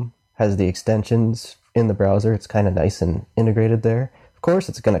GNOME has the extensions in the browser. It's kind of nice and integrated there. Of course,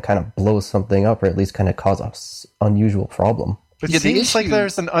 it's going to kind of blow something up, or at least kind of cause an unusual problem. It seems like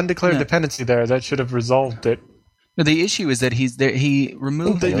there's an undeclared dependency there that should have resolved it. No, the issue is that he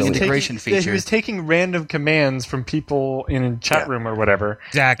removed the integration feature. He was taking random commands from people in a chat room or whatever,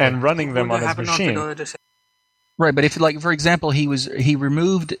 and running them on his machine. Right, but if, like, for example, he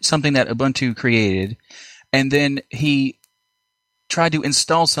removed something that Ubuntu created, and then he tried to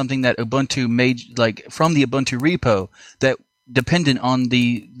install something that Ubuntu made, like, from the Ubuntu repo that dependent on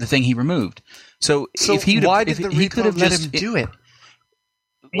the thing he removed. So if he why did the repo let him do it?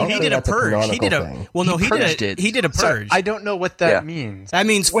 He did a purge. He did a purge. So I don't know what that means. That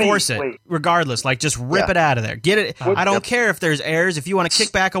means force it, regardless. Like, just rip it out of there. Get it. I don't care if there's errors. If you want to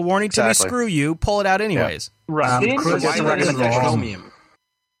kick back a warning to me, screw you. Pull it out anyways. Right. Chris,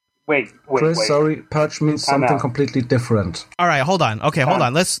 sorry, purge means something completely different. All right, hold on. Okay, hold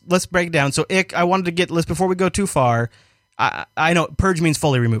on. Let's break it down. So, I wanted to get before we go too far. I know purge means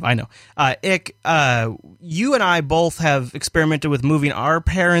fully remove. I know. Ick, you and I both have experimented with moving our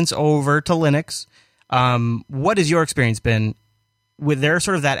parents over to Linux. What has your experience been with their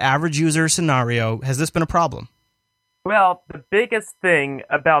sort of that average user scenario? Has this been a problem? Well, the biggest thing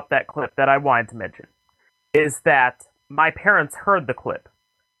about that clip that I wanted to mention is that my parents heard the clip,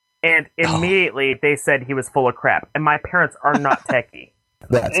 and immediately they said he was full of crap, and my parents are not techie.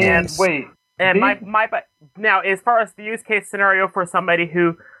 That's and nice. wait, and now, as far as the use case scenario for somebody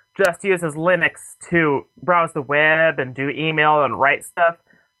who just uses Linux to browse the web and do email and write stuff,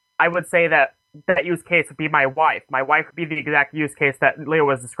 I would say that use case would be my wife. My wife would be the exact use case that Leo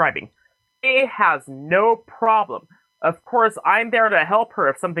was describing. She has no problem. Of course, I'm there to help her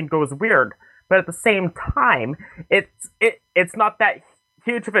if something goes weird, but at the same time, it's not that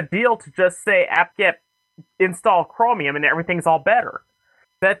huge of a deal to just say apt-get install Chromium and everything's all better.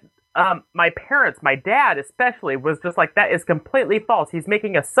 That my parents, my dad especially, was just like, that is completely false. He's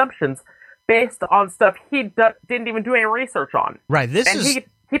making assumptions based on stuff he didn't even do any research on. Right.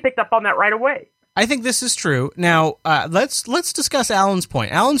 He picked up on that right away. I think this is true. Now, let's discuss Alan's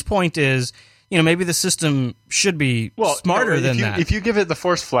point. Alan's point is, maybe the system should be smarter than that. If you give it the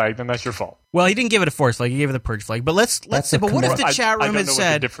force flag, then that's your fault. Well, he didn't give it a force flag. He gave it the purge flag. But let's say, but what if the chat room had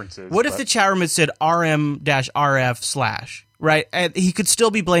said, what if the chat room had said rm-rf/, right? He could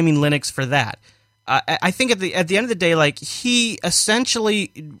still be blaming Linux for that. I think at the end of the day, like, he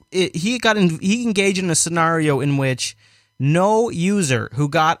essentially he engaged in a scenario in which no user who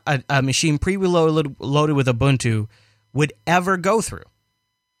got a machine preloaded with Ubuntu would ever go through.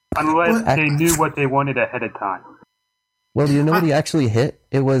 Unless they knew what they wanted ahead of time. Well, you know what he actually hit?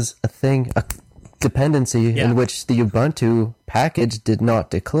 It was a dependency in which the Ubuntu package did not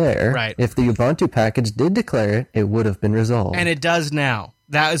declare. Right. If the Ubuntu package did declare it, it would have been resolved. And it does now.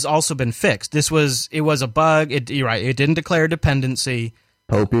 That has also been fixed. It was a bug. You're right. It didn't declare dependency.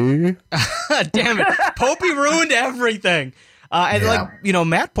 Popey. Damn it. Popey ruined everything.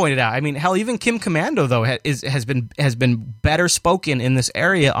 Matt pointed out, I mean, hell, even Kim Commando, though, has been better spoken in this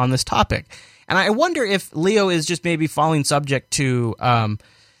area on this topic. And I wonder if Leo is just maybe falling subject to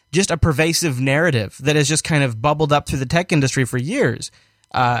just a pervasive narrative that has just kind of bubbled up through the tech industry for years.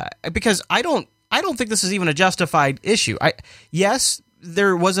 Because I don't think this is even a justified issue. Yes,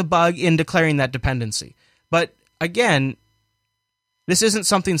 there was a bug in declaring that dependency. But again, this isn't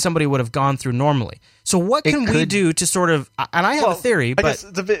something somebody would have gone through normally. So what can we do to sort of... And I have a theory, but... I guess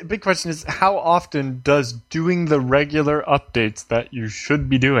the big question is, how often does doing the regular updates that you should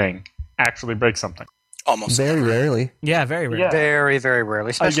be doing actually break something? Almost very rarely. Yeah, very rarely. Yeah. Very, very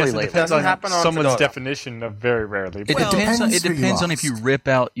rarely, especially I guess it depends on someone's definition of very rarely. It depends on if you rip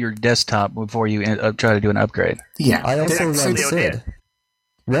out your desktop before you try to do an upgrade. Yeah. I also run SID.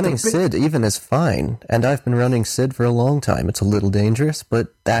 Running SID even is fine, and I've been running SID for a long time. It's a little dangerous, but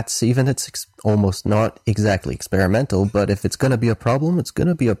it's almost not exactly experimental, but if it's going to be a problem, it's going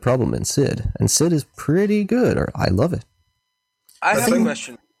to be a problem in SID. And SID is pretty good, or I love it. I have a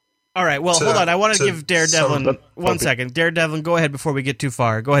question. All right, well, hold on. I want to give Daredevil 1 second. Daredevil, go ahead before we get too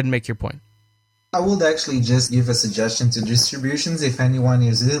far. Go ahead and make your point. I would actually just give a suggestion to distributions if anyone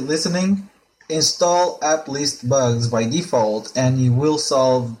is listening. Install app-list bugs by default, and you will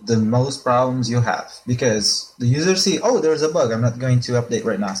solve the most problems you have. Because the users see, oh, there's a bug, I'm not going to update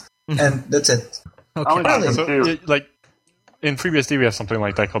right now. And that's it. Okay. So, like, in FreeBSD, we have something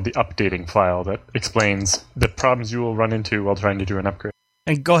like that called the updating file that explains the problems you will run into while trying to do an upgrade.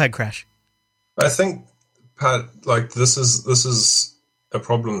 And go ahead, Crash. I think this is a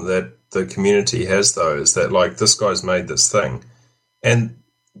problem that the community has, though, is that, like, this guy's made this thing, and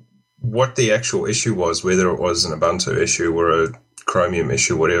what the actual issue was, whether it was an Ubuntu issue or a Chromium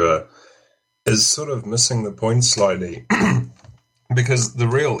issue, whatever, is sort of missing the point slightly. Because the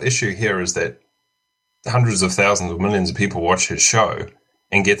real issue here is that hundreds of thousands or millions of people watch his show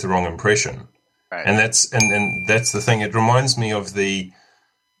and get the wrong impression. Right. And that's the thing. It reminds me of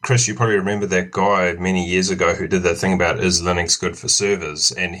Chris, you probably remember that guy many years ago who did that thing about, is Linux good for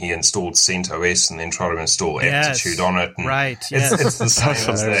servers? And he installed CentOS and then tried to install Aptitude on it. And right. It's the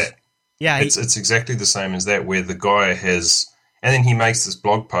same as that. Yeah, it's exactly the same as that, where the guy has, and then he makes this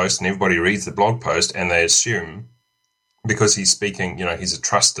blog post, and everybody reads the blog post, and they assume, because he's speaking, he's a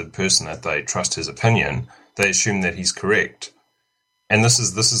trusted person, that they trust his opinion, they assume that he's correct. And this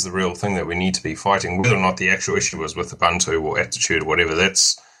is the real thing that we need to be fighting, whether or not the actual issue was with Ubuntu or Aptitude or whatever.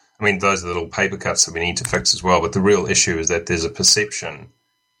 Those are the little paper cuts that we need to fix as well. But the real issue is that there's a perception,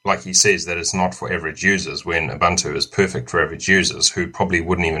 like he says, that it's not for average users, when Ubuntu is perfect for average users who probably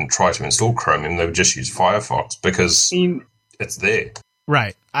wouldn't even try to install Chromium. They would just use Firefox because it's there.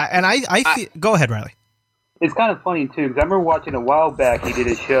 Right. I go ahead, Riley. It's kind of funny too, because I remember watching a while back. He did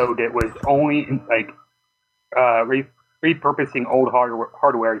a show that was only like repurposing old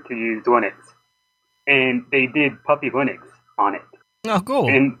hardware to use Linux, and they did Puppy Linux on it. Oh, cool!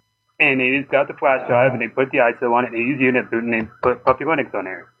 And they just got the flash drive and they put the ISO on it. And they used Unit Boot and they put Puppy Linux on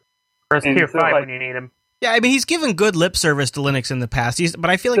there. First tier 5 when you need him. Yeah, I mean, he's given good lip service to Linux in the past, but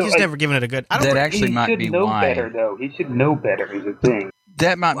I feel like he's never given it a good. That actually might be why. He should know better, though. He should know better. Is the thing.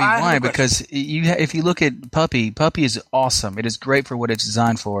 That might be why, because if you look at Puppy is awesome. It is great for what it's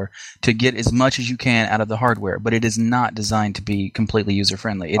designed for, to get as much as you can out of the hardware, but it is not designed to be completely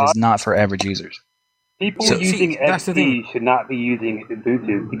user-friendly. It is not for average users. People using XP should not be using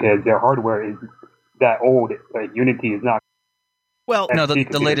Ubuntu because their hardware is that old. Unity is not. Well, no,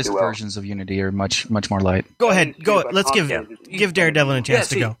 the latest versions of Unity are much more light. Go ahead. Let's give Daredevil a chance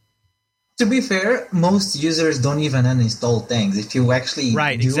to go. To be fair, most users don't even uninstall things. If you actually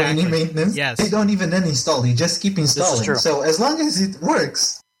do any maintenance, they don't even uninstall. You just keep installing. So as long as it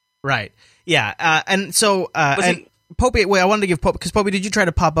works. Right. Yeah. And so Popey, wait, I wanted to give Popey, because Popey, did you try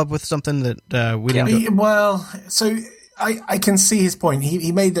to pop up with something that we didn't? Well, so I can see his point.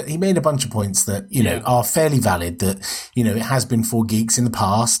 He made a bunch of points that are fairly valid. That it has been for geeks in the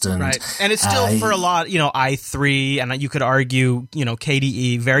past, and and it's still for a lot. i3, and you could argue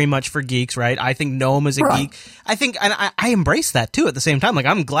KDE very much for geeks, right? I think GNOME is a geek. I think, and I embrace that too. At the same time, like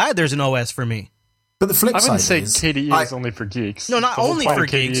I'm glad there's an OS for me. But the flip side is... I wouldn't say KDE is only for geeks. No, not only for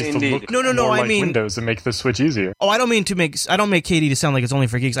geeks. No, I mean Windows and make the switch easier. Oh, I don't make KDE to sound like it's only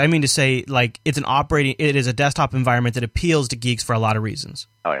for geeks. I mean to say like it is a desktop environment that appeals to geeks for a lot of reasons.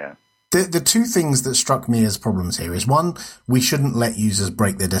 Oh yeah. The two things that struck me as problems here is, one, we shouldn't let users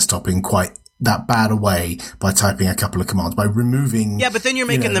break their desktop in quite that bad a way by typing a couple of commands, by removing. Yeah, but then you're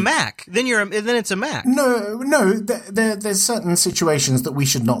making the Mac. Then it's a Mac. No. There's certain situations that we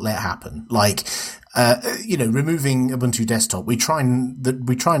should not let happen, like. Removing Ubuntu desktop, we try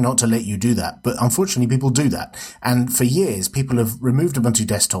not to let you do that, but unfortunately people do that. And for years, people have removed Ubuntu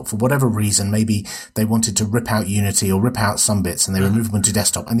desktop for whatever reason. Maybe they wanted to rip out Unity or rip out some bits and they remove Ubuntu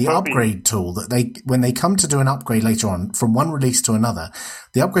desktop. And the upgrade tool when they come to do an upgrade later on from one release to another,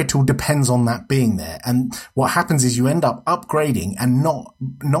 the upgrade tool depends on that being there. And what happens is you end up upgrading and not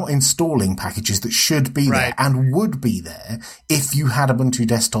installing packages that should be there and would be there if you had Ubuntu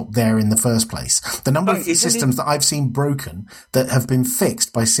desktop there in the first place. The number of systems that I've seen broken that have been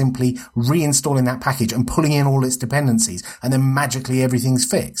fixed by simply reinstalling that package and pulling in all its dependencies, and then magically everything's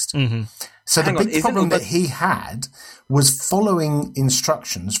fixed. Mm-hmm. So the big problem that he had was following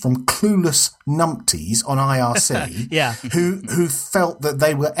instructions from clueless numpties on IRC who felt that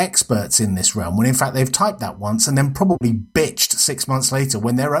they were experts in this realm, when in fact they've typed that once and then probably bitched 6 months later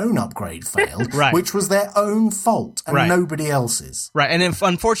when their own upgrade failed, which was their own fault and nobody else's. Right, and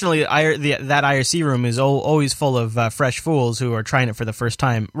unfortunately that IRC room is always full of fresh fools who are trying it for the first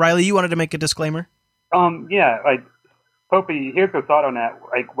time. Riley, you wanted to make a disclaimer? Yeah, like, Popey, here's a thought on that.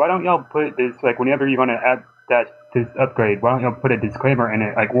 Like, why don't y'all put this, like, whenever you're going to add this upgrade, why don't y'all put a disclaimer in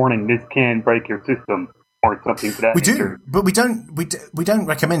it, like, warning, this can break your system, or something for that nature. But we don't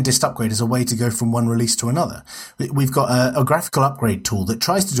recommend dist upgrade as a way to go from one release to another. We've got a graphical upgrade tool that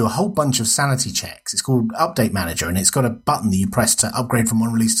tries to do a whole bunch of sanity checks. It's called Update Manager, and it's got a button that you press to upgrade from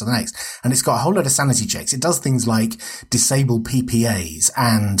one release to the next. And it's got a whole load of sanity checks. It does things like disable PPAs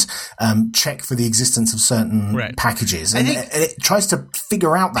and check for the existence of certain packages. And it tries to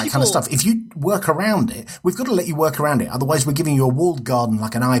figure out that kind of stuff. If you work around it, we've got to let you work around it. Otherwise, we're giving you a walled garden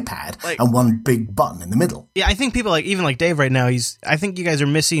like an iPad and one big button in the middle. Yeah, I think people even like Dave right now, I think you guys are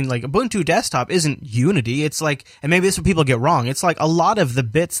missing, like, Ubuntu desktop isn't Unity. It's like, and maybe this is what people get wrong, it's like a lot of the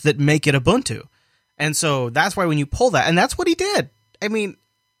bits that make it Ubuntu. And so that's why when you pull that, and that's what he did. I mean,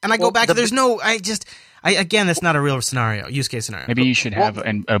 and I go back, again, that's not a real use case scenario. Maybe you should have,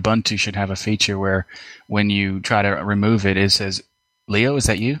 and Ubuntu should have a feature where when you try to remove it, it says, Leo, is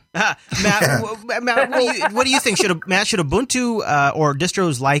that you? Matt, what do you think? Should Ubuntu or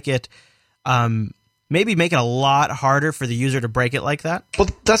distros like it maybe make it a lot harder for the user to break it like that? Well,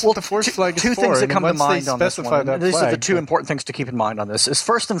 that's what the force flag is for. Two things that come to mind on this one. These are the two important things to keep in mind on this. Is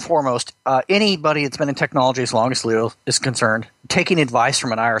first and foremost, anybody that's been in technology as long as Leo is concerned, taking advice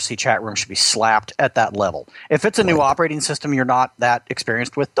from an IRC chat room should be slapped at that level. If it's a new operating system you're not that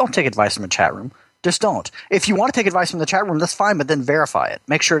experienced with, don't take advice from a chat room. Just don't. If you want to take advice from the chat room, that's fine, but then verify it.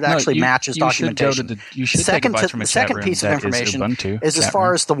 Make sure it actually matches documentation. You should take advice from a chat room. The second piece of information is as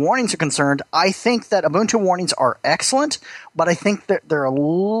far as the warnings are concerned, I think that Ubuntu warnings are excellent, but I think that they're a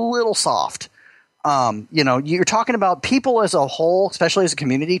little soft. You're talking about people as a whole, especially as a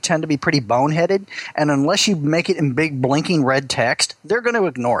community, tend to be pretty boneheaded, and unless you make it in big blinking red text, they're going to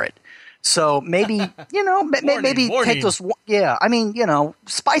ignore it. So maybe, maybe take those. Yeah, I mean,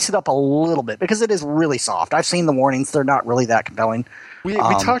 spice it up a little bit because it is really soft. I've seen the warnings; they're not really that compelling. We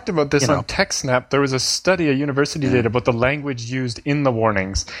talked about this on TechSnap. There was a study a university did about the language used in the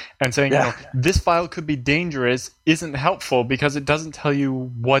warnings, and saying, this file could be dangerous isn't helpful because it doesn't tell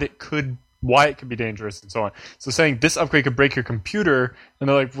you why it could be dangerous, and so on. So saying this upgrade could break your computer, and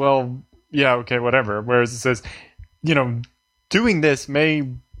they're like, well, yeah, okay, whatever. Whereas it says, doing this may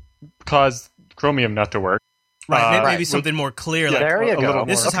cause Chromium not to work. Right, maybe something more clear. Yeah, there you go.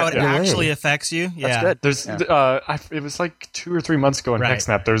 This is how it actually affects you. Yeah, that's good. There's, it was like 2 or 3 months ago in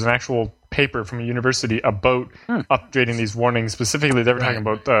TechSnap. There was an actual paper from a university about updating these warnings. Specifically, they were talking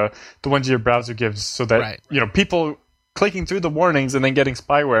about the ones your browser gives, so that people clicking through the warnings and then getting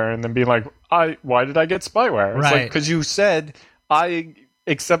spyware, and then being like, "Why did I get spyware?" It's like, because you said I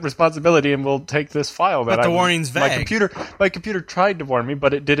accept responsibility and will take this file that the warning's vague. My computer tried to warn me,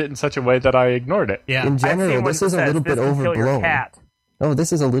 but it did it in such a way that I ignored it. Yeah. In general, this is a little bit overblown. Oh,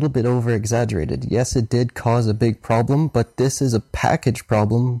 this is a little bit over-exaggerated. Yes, it did cause a big problem, but this is a package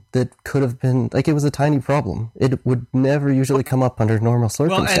problem that could have been, it was a tiny problem. It would never usually come up under normal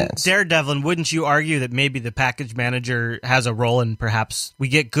circumstances. Well, and Daredevil, wouldn't you argue that maybe the package manager has a role in perhaps we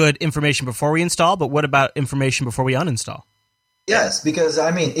get good information before we install, but what about information before we uninstall? Yes, because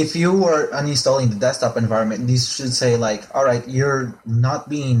if you are uninstalling the desktop environment, these should say all right, you're not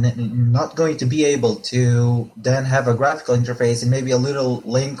going to be able to then have a graphical interface and maybe a little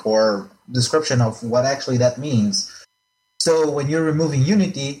link or description of what actually that means. So when you're removing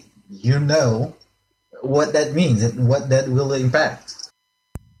Unity, you know what that means and what that will impact.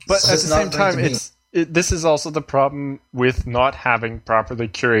 But at the same time, this is also the problem with not having properly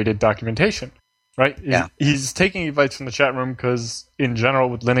curated documentation. Right? Yeah. He's taking advice from the chat room because, in general,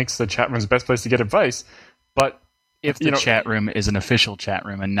 with Linux, the chat room is the best place to get advice. But if the chat room is an official chat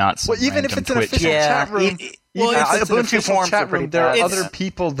room and not some even if it's an Twitch. official chat room, if it's an official chat room, there are other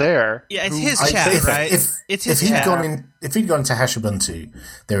people there. Yeah, it's his chat, right? If he'd gone to Hash Ubuntu,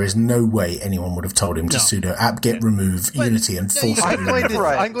 there is no way anyone would have told him to sudo apt-get remove Unity and force it.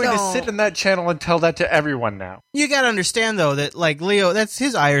 I'm going to sit in that channel and tell that to everyone now. You got to understand though that Leo, that's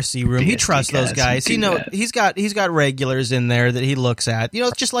his IRC room. He trusts those guys. He's got regulars in there that he looks at.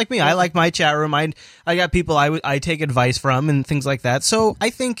 It's just like me. I like my chat room. I got people I take advice from and things like that. So I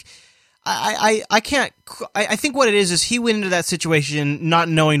think. I think what it is he went into that situation not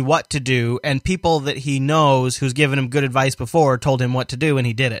knowing what to do, and people that he knows who's given him good advice before told him what to do, and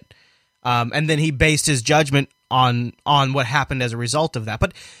he did it. And then he based his judgment on what happened as a result of that.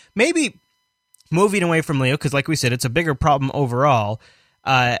 But maybe moving away from Leo, because like we said, it's a bigger problem overall.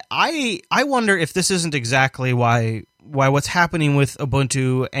 I wonder if this isn't exactly why what's happening with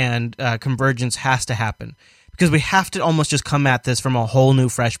Ubuntu and convergence has to happen. Because we have to almost just come at this from a whole new,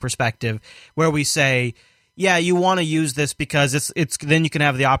 fresh perspective, where we say, yeah, you want to use this because it's then you can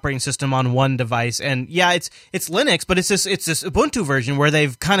have the operating system on one device, and yeah, it's Linux, but it's this Ubuntu version where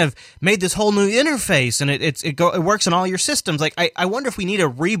they've kind of made this whole new interface, and it works on all your systems. I wonder if we need a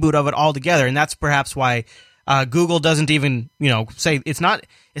reboot of it altogether, and that's perhaps why Google doesn't even say it's not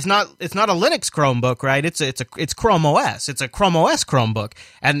a Linux Chromebook, right? It's Chrome OS. It's a Chrome OS Chromebook,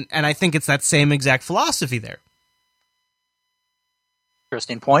 and I think it's that same exact philosophy there.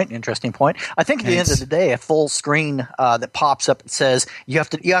 Interesting point. I think at the end of the day, a full screen that pops up and says you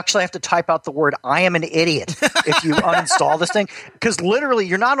actually have to type out the word "I am an idiot" if you uninstall this thing, because literally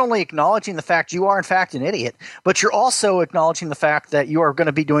you're not only acknowledging the fact you are in fact an idiot, but you're also acknowledging the fact that you are going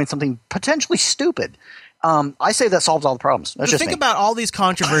to be doing something potentially stupid. I say that solves all the problems. Think about all these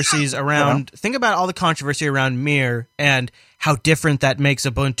controversies around. Think about all the controversy around Mir and how different that makes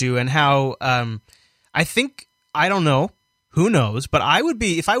Ubuntu, and how I don't know. Who knows? But I would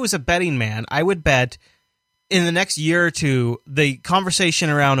be, if I was a betting man, I would bet in the next year or two, the conversation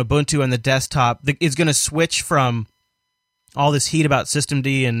around Ubuntu and the desktop is going to switch from all this heat about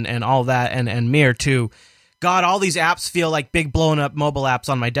systemd and all that and Mir to, God, all these apps feel like big blown up mobile apps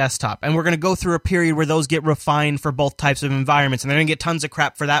on my desktop. And we're going to go through a period where those get refined for both types of environments, and they're going to get tons of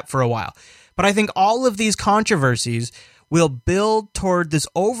crap for that for a while. But I think all of these controversies will build toward this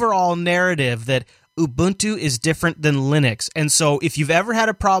overall narrative that Ubuntu is different than Linux. And so if you've ever had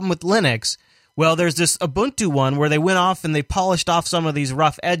a problem with Linux, well, there's this Ubuntu one where they went off and they polished off some of these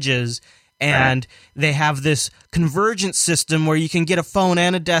rough edges, and they have this convergent system where you can get a phone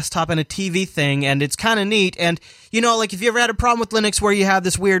and a desktop and a TV thing, and it's kind of neat. And, if you ever had a problem with Linux where you have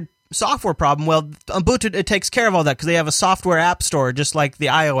this weird software problem, well, Ubuntu, it takes care of all that because they have a software app store just like the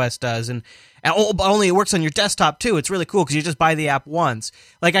iOS does, and only it works on your desktop too. It's really cool because you just buy the app once.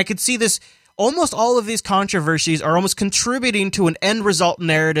 I could see this almost all of these controversies are almost contributing to an end result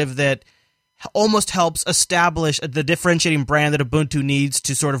narrative that almost helps establish the differentiating brand that Ubuntu needs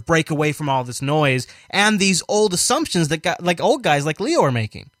to sort of break away from all this noise and these old assumptions that old guys like Leo are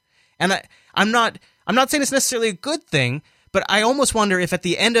making. And I'm not saying it's necessarily a good thing, but I almost wonder if at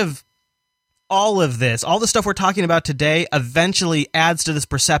the end of all of this, all the stuff we're talking about today eventually adds to this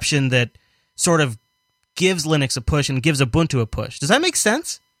perception that sort of gives Linux a push and gives Ubuntu a push. Does that make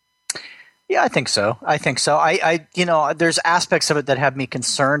sense? Yeah, I think so. I there's aspects of it that have me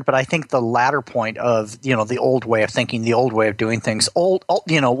concerned, but I think the latter point of, the old way of thinking, the old way of doing things,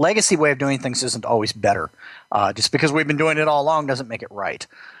 legacy way of doing things isn't always better. Just because we've been doing it all along doesn't make it right.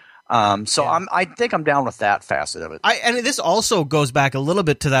 I think I'm down with that facet of it. And this also goes back a little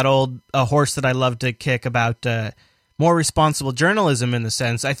bit to that old horse that I love to kick about more responsible journalism in the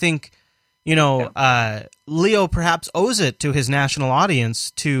sense. I think, Leo perhaps owes it to his national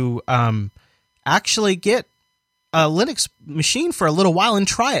audience to actually get a Linux machine for a little while and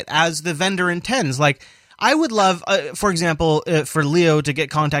try it as the vendor intends. Like, I would love, for example, for Leo to get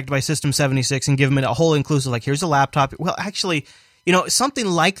contacted by System 76 and give him a whole inclusive, like, here's a laptop. Well, actually, something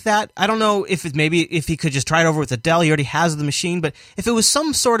like that. I don't know if he could just try it over with a Dell. He already has the machine, but if it was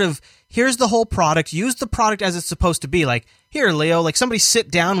some sort of, here's the whole product, use the product as it's supposed to be. Like, here, Leo, like somebody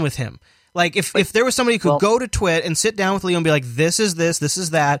sit down with him. Like if there was somebody who could go to Twit and sit down with Leo and be like, this is this is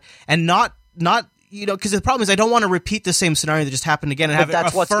that, and not because the problem is I don't want to repeat the same scenario that just happened again and have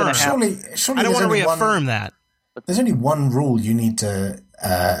that's it what's going affirmed. to happen. Surely I don't want to reaffirm that. There's only one rule you need to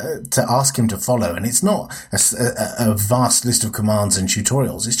ask him to follow, and it's not a vast list of commands and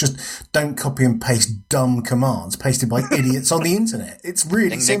tutorials. It's just don't copy and paste dumb commands pasted by idiots on the internet. It's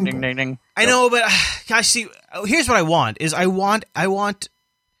really simple. Ding, ding, ding. I know, but gosh, see, here's what I want: is I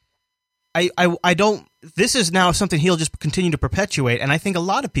don't. This is now something he'll just continue to perpetuate, and I think a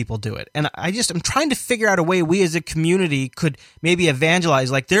lot of people do it. And I'm trying to figure out a way we as a community could maybe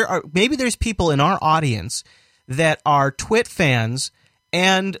evangelize. Like there's people in our audience that are Twit fans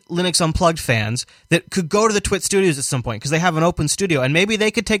and Linux Unplugged fans that could go to the Twit studios at some point because they have an open studio, and maybe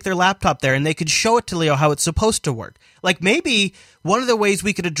they could take their laptop there and they could show it to Leo how it's supposed to work. Like maybe one of the ways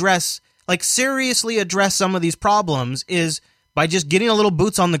we could seriously address some of these problems is by just getting a little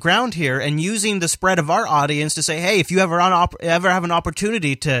boots on the ground here and using the spread of our audience to say, hey, if you ever have an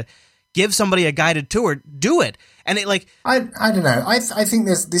opportunity to give somebody a guided tour, do it. And it I don't know. I think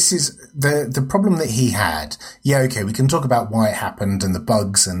this is the problem that he had. Yeah, okay, we can talk about why it happened and the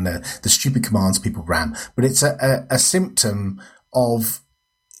bugs and the stupid commands people ran, but it's a symptom of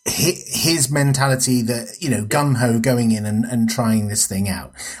his mentality that, gung-ho going in and trying this thing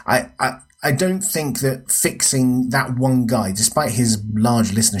out. I don't think that fixing that one guy, despite his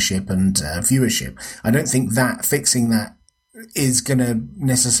large listenership and viewership, I don't think that fixing that is going to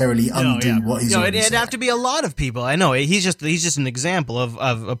necessarily undo what he's already it'd said. have to be a lot of people. I know he's just an example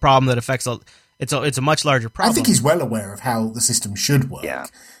of a problem that affects it's a much larger problem. I think he's well aware of how the system should work. Yeah.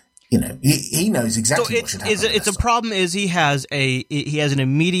 He knows exactly what should happen. It's a problem is he has an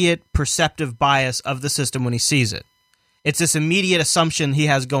immediate perceptive bias of the system when he sees it. It's this immediate assumption he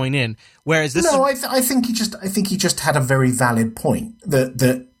has going in. Whereas this, I think he just had a very valid point.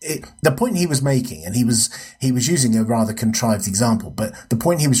 The point he was making, and he was using a rather contrived example, but the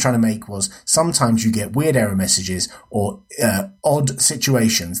point he was trying to make was sometimes you get weird error messages or odd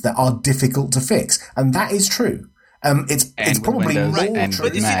situations that are difficult to fix, and that is true. It's probably Windows more and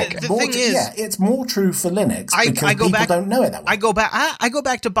true. Mac. The thing is, it's more true for Linux because people don't know it that way. I go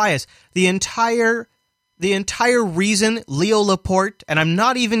back to bias. The entire reason Leo Laporte, and I'm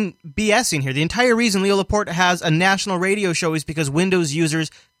not even BSing here, the entire reason Leo Laporte has a national radio show is because Windows users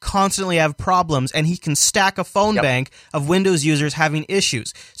constantly have problems, and he can stack a phone bank of Windows users having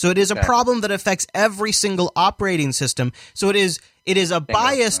issues. So it is a problem that affects every single operating system. So it is a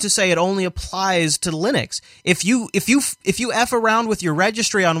bias to say it only applies to Linux. If you F around with your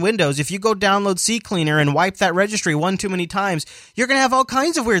registry on Windows, if you go download CCleaner and wipe that registry one too many times, you're going to have all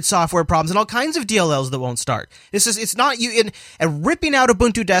kinds of weird software problems and all kinds of DLLs that won't start. It's not you. And ripping out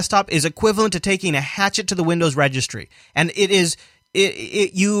Ubuntu Desktop is equivalent to taking a hatchet to the Windows registry, and it is.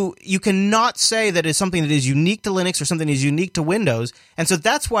 You cannot say that it's something that is unique to Linux or something that is unique to Windows, and so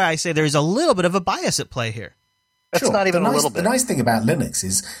that's why I say there's a little bit of a bias at play here. That's not even a little bit. The nice thing about Linux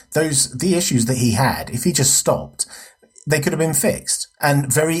is the issues that he had. If he just stopped, they could have been fixed,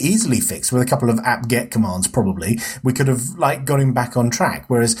 and very easily fixed with a couple of apt-get commands. Probably we could have got him back on track.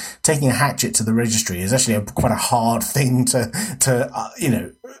 Whereas taking a hatchet to the registry is actually quite a hard thing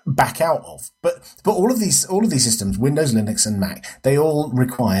to back out of. But all of these systems, Windows, Linux, and Mac, they all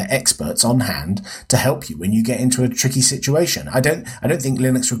require experts on hand to help you when you get into a tricky situation. I don't think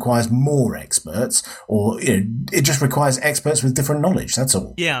Linux requires more experts, or it just requires experts with different knowledge. That's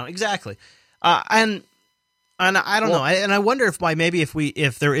all. Yeah, exactly. And I don't know, and I wonder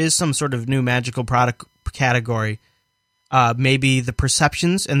if there is some sort of new magical product category, maybe the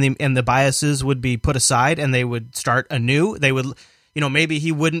perceptions and the biases would be put aside, and they would start anew. They would, maybe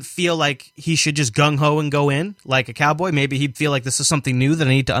he wouldn't feel like he should just gung ho and go in like a cowboy. Maybe he'd feel like this is something new that I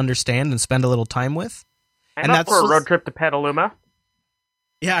need to understand and spend a little time with. And that's for a road trip to Petaluma.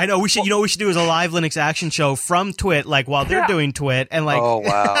 Yeah, I know. We should, what we should do is a live Linux action show from Twit, like while they're doing Twit, and like. Oh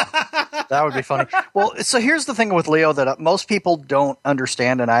wow, that would be funny. Well, so here's the thing with Leo that most people don't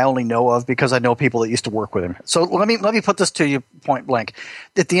understand, and I only know of because I know people that used to work with him. So let me put this to you point blank.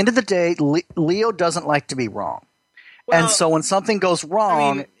 At the end of the day, Leo doesn't like to be wrong, and so when something goes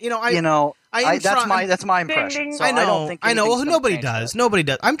wrong, that's my impression. So I know. I don't think Well, nobody does. Nobody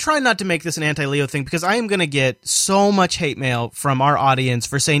does. I'm trying not to make this an anti-Leo thing because I am going to get so much hate mail from our audience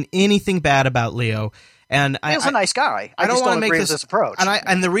for saying anything bad about Leo. And Leo's a nice guy. I don't want to make this approach.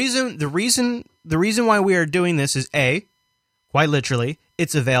 And the reason why we are doing this is A, quite literally,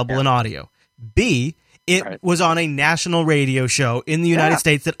 it's available in audio. B, it was on a national radio show in the United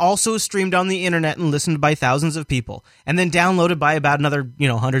States that also streamed on the internet and listened by thousands of people, and then downloaded by about another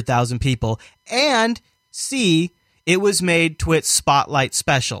 100,000 people. And C, it was made Twit's Spotlight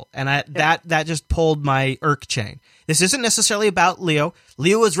Special, and that just pulled my irk chain. This isn't necessarily about Leo.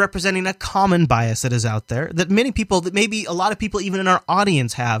 Leo is representing a common bias that is out there that many people, that maybe a lot of people even in our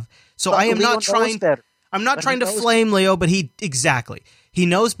audience have. So I am not trying. I'm not trying to flame Leo, but he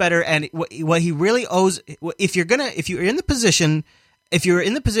knows better, and what he really owes. If you're in the position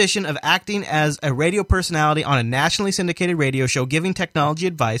of acting as a radio personality on a nationally syndicated radio show, giving technology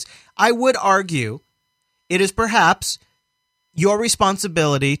advice, I would argue it is perhaps your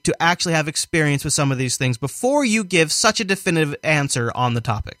responsibility to actually have experience with some of these things before you give such a definitive answer on the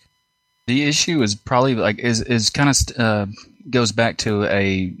topic. The issue is probably is kind of goes back to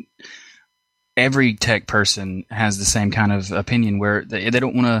every tech person has the same kind of opinion where they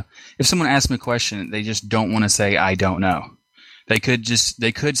don't want to. If someone asks them a question, they just don't want to say I don't know. They could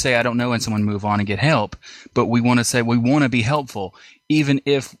say I don't know and someone move on and get help, but we want to say we want to be helpful, even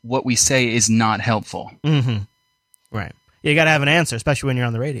if what we say is not helpful. Mm-hmm. Right. You got to have an answer, especially when you're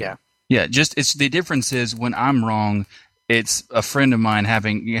on the radio. Yeah. Just it's the difference is when I'm wrong, it's a friend of mine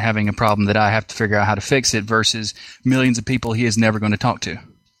having a problem that I have to figure out how to fix it versus millions of people he is never going to talk to.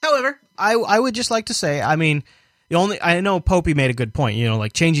 However, I would just like to say, I mean, I know Popey made a good point.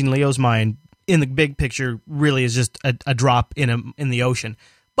 Like changing Leo's mind in the big picture really is just a drop in the ocean.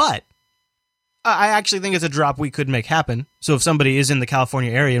 But I actually think it's a drop we could make happen. So if somebody is in the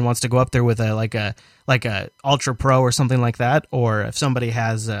California area and wants to go up there with a Ultra Pro or something like that, or if somebody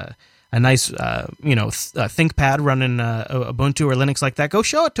has a nice ThinkPad running Ubuntu or Linux like that, go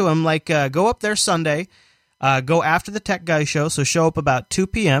show it to them. Like go up there Sunday. Go after the Tech Guy show, so show up about 2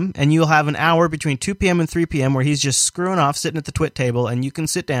 p.m., and you'll have an hour between 2 p.m. and 3 p.m. where he's just screwing off, sitting at the Twit table, and you can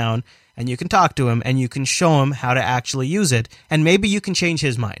sit down, and you can talk to him, and you can show him how to actually use it, and maybe you can change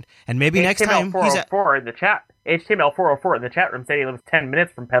his mind. And maybe next time he's at... in the chat. HTML404 in the chat room said he lives 10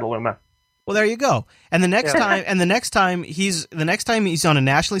 minutes from Petaluma. Well, there you go. And the next time he's on a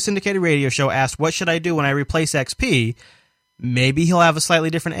nationally syndicated radio show asked, what should I do when I replace XP? Maybe he'll have a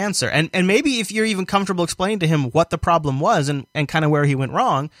slightly different answer. And maybe if you're even comfortable explaining to him what the problem was and kind of where he went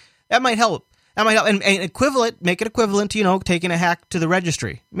wrong, that might help. And make it equivalent to, taking a hack to the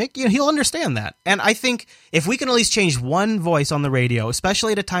registry. He'll understand that. And I think if we can at least change one voice on the radio,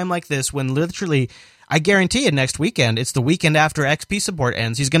 especially at a time like this when literally, I guarantee you next weekend, it's the weekend after XP support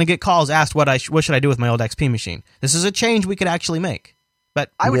ends, he's going to get calls asked what should I do with my old XP machine. This is a change we could actually make. But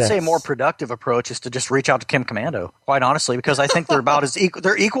I would say a more productive approach is to just reach out to Kim Commando, quite honestly, because I think they're about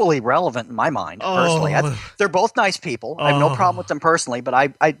they're equally relevant in my mind, personally. They're both nice people. I have no problem with them personally,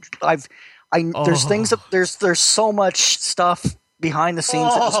 but there's things that there's so much stuff behind the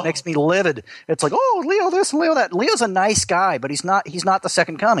scenes that just makes me livid. It's like, Leo this and Leo that. Leo's a nice guy, but he's not the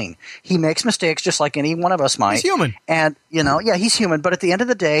second coming. He makes mistakes just like any one of us might. He's human. And he's human, but at the end of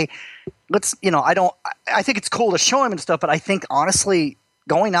the day, I think it's cool to show him and stuff, but I think honestly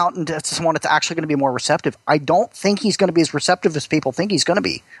going out and to someone that's actually going to be more receptive, I don't think he's going to be as receptive as people think he's going to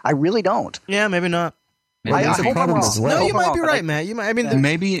be. I really don't. Yeah, maybe not. Maybe That's a problem as well. No, you might be right, Matt. You might. I mean,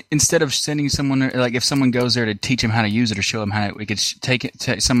 maybe instead of sending someone, like if someone goes there to teach them how to use it or show them how we could take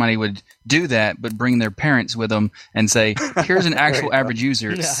it. Somebody would do that, but bring their parents with them and say, "Here's an actual average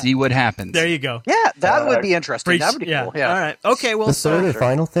user. Yeah. See what happens." There you go. Yeah, that would be interesting. That would be cool. Yeah. All right. Okay. Well, the third and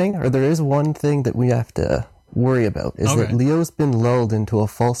final thing, or there is one thing that we have to worry about, is that Leo's been lulled into a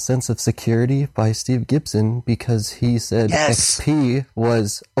false sense of security by Steve Gibson because he said XP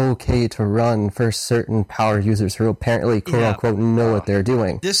was okay to run for certain power users who apparently quote unquote know what they're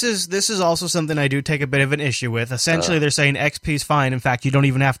doing. This is also something I do take a bit of an issue with. Essentially, they're saying XP is fine. In fact, you don't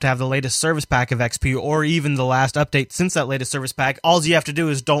even have to have the latest service pack of XP or even the last update since that latest service pack. All you have to do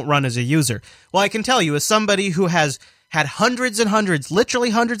is don't run as a user. Well, I can tell you, as somebody who has had hundreds and hundreds,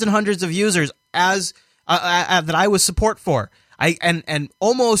 literally hundreds and hundreds of users as that I was support for. And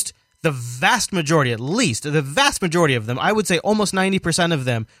almost the vast majority, at least the vast majority of them, I would say almost 90% of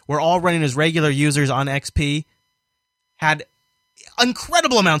them were all running as regular users on XP, had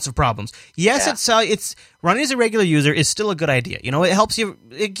incredible amounts of problems. Yes, it's running as a regular user is still a good idea. You know, it helps you.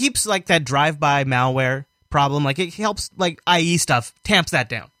 It keeps like that drive-by malware problem. Like it helps like IE stuff tamps that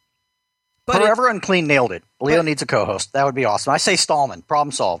down. But Forever Unclean nailed it. Leo needs a co-host. That would be awesome. I say Stallman.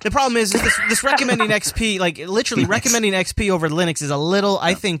 Problem solved. The problem is this recommending XP, like literally recommending XP over Linux is a little.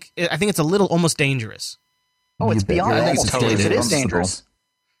 I think it's a little almost dangerous. Oh, it's beyond. I think it's totally it is dangerous.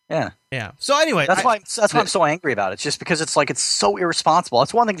 Yeah. Yeah. So anyway, that's why I'm so angry about it. It's just because it's like it's so irresponsible.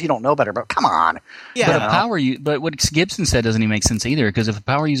 That's one thing you don't know better. But come on. Yeah. But what Gibson said doesn't even make sense either. Because if a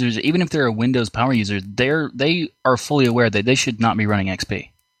power user, even if they're a Windows power user, they are fully aware that they should not be running XP.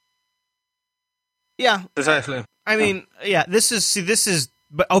 Yeah, exactly. I mean,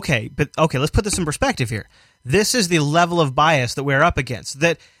 but okay, let's put this in perspective here. This is the level of bias that we're up against.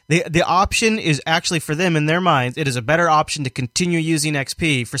 That the option is actually for them in their minds. It is a better option to continue using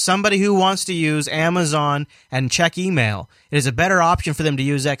XP for somebody who wants to use Amazon and check email. It is a better option for them to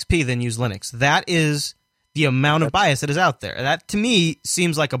use XP than use Linux. That is the amount of bias that is out there. That to me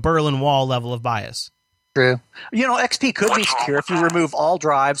seems like a Berlin Wall level of bias. True. You know, XP could be secure if you remove all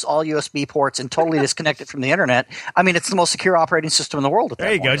drives, all USB ports, and totally disconnect it from the internet. I mean, it's the most secure operating system in the world.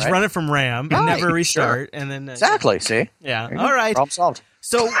 There you go. Just run it from RAM and never restart, and then exactly. See? Yeah. All right. Problem solved.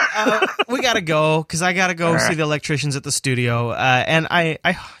 So we gotta go because I gotta go see the electricians at the studio, and I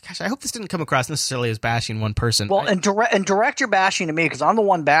hope this didn't come across necessarily as bashing one person. Well, and direct your bashing to me because I'm the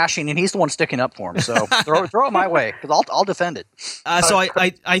one bashing and he's the one sticking up for him. So throw it my way because I'll defend it. So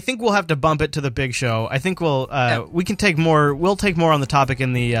I think we'll have to bump it to the big show. I think we can take more. We'll take more on the topic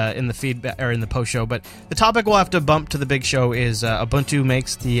in the feedback or in the post show. But the topic we'll have to bump to the big show is Ubuntu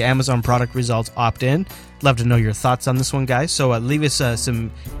makes the Amazon product results opt-in. Love to know your thoughts on this one, guys. So leave us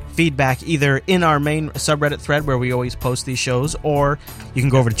some feedback either in our main subreddit thread where we always post these shows, or you can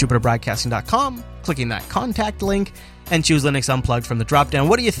go over to jupiterbroadcasting.com, clicking that contact link, and choose Linux Unplugged from the drop-down.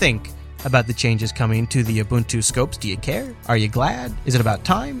 What do you think about the changes coming to the Ubuntu scopes? Do you care? Are you glad? Is it about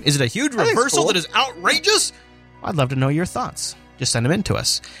time? Is it a huge reversal that is outrageous? I'd love to know your thoughts. Just send them in to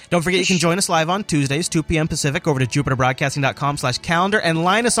us. Don't forget you can join us live on Tuesdays, 2 p.m. Pacific, over to jupiterbroadcasting.com/calendar, and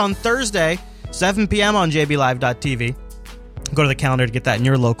line us on Thursday, 7 p.m. on jblive.tv. Go to the calendar to get that in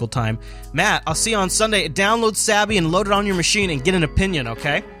your local time. Matt, I'll see you on Sunday. Download Sabby and load it on your machine and get an opinion,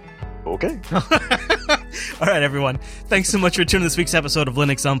 okay? Okay. All right, everyone. Thanks so much for tuning this week's episode of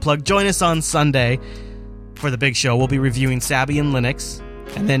Linux Unplugged. Join us on Sunday for the big show. We'll be reviewing Sabby and Linux.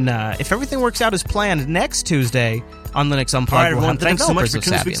 And then if everything works out as planned, next Tuesday on Linux Unplugged. All right, everyone. Thanks so much for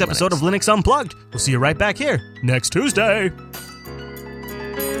tuning this week's episode of Linux Unplugged. We'll see you right back here next Tuesday.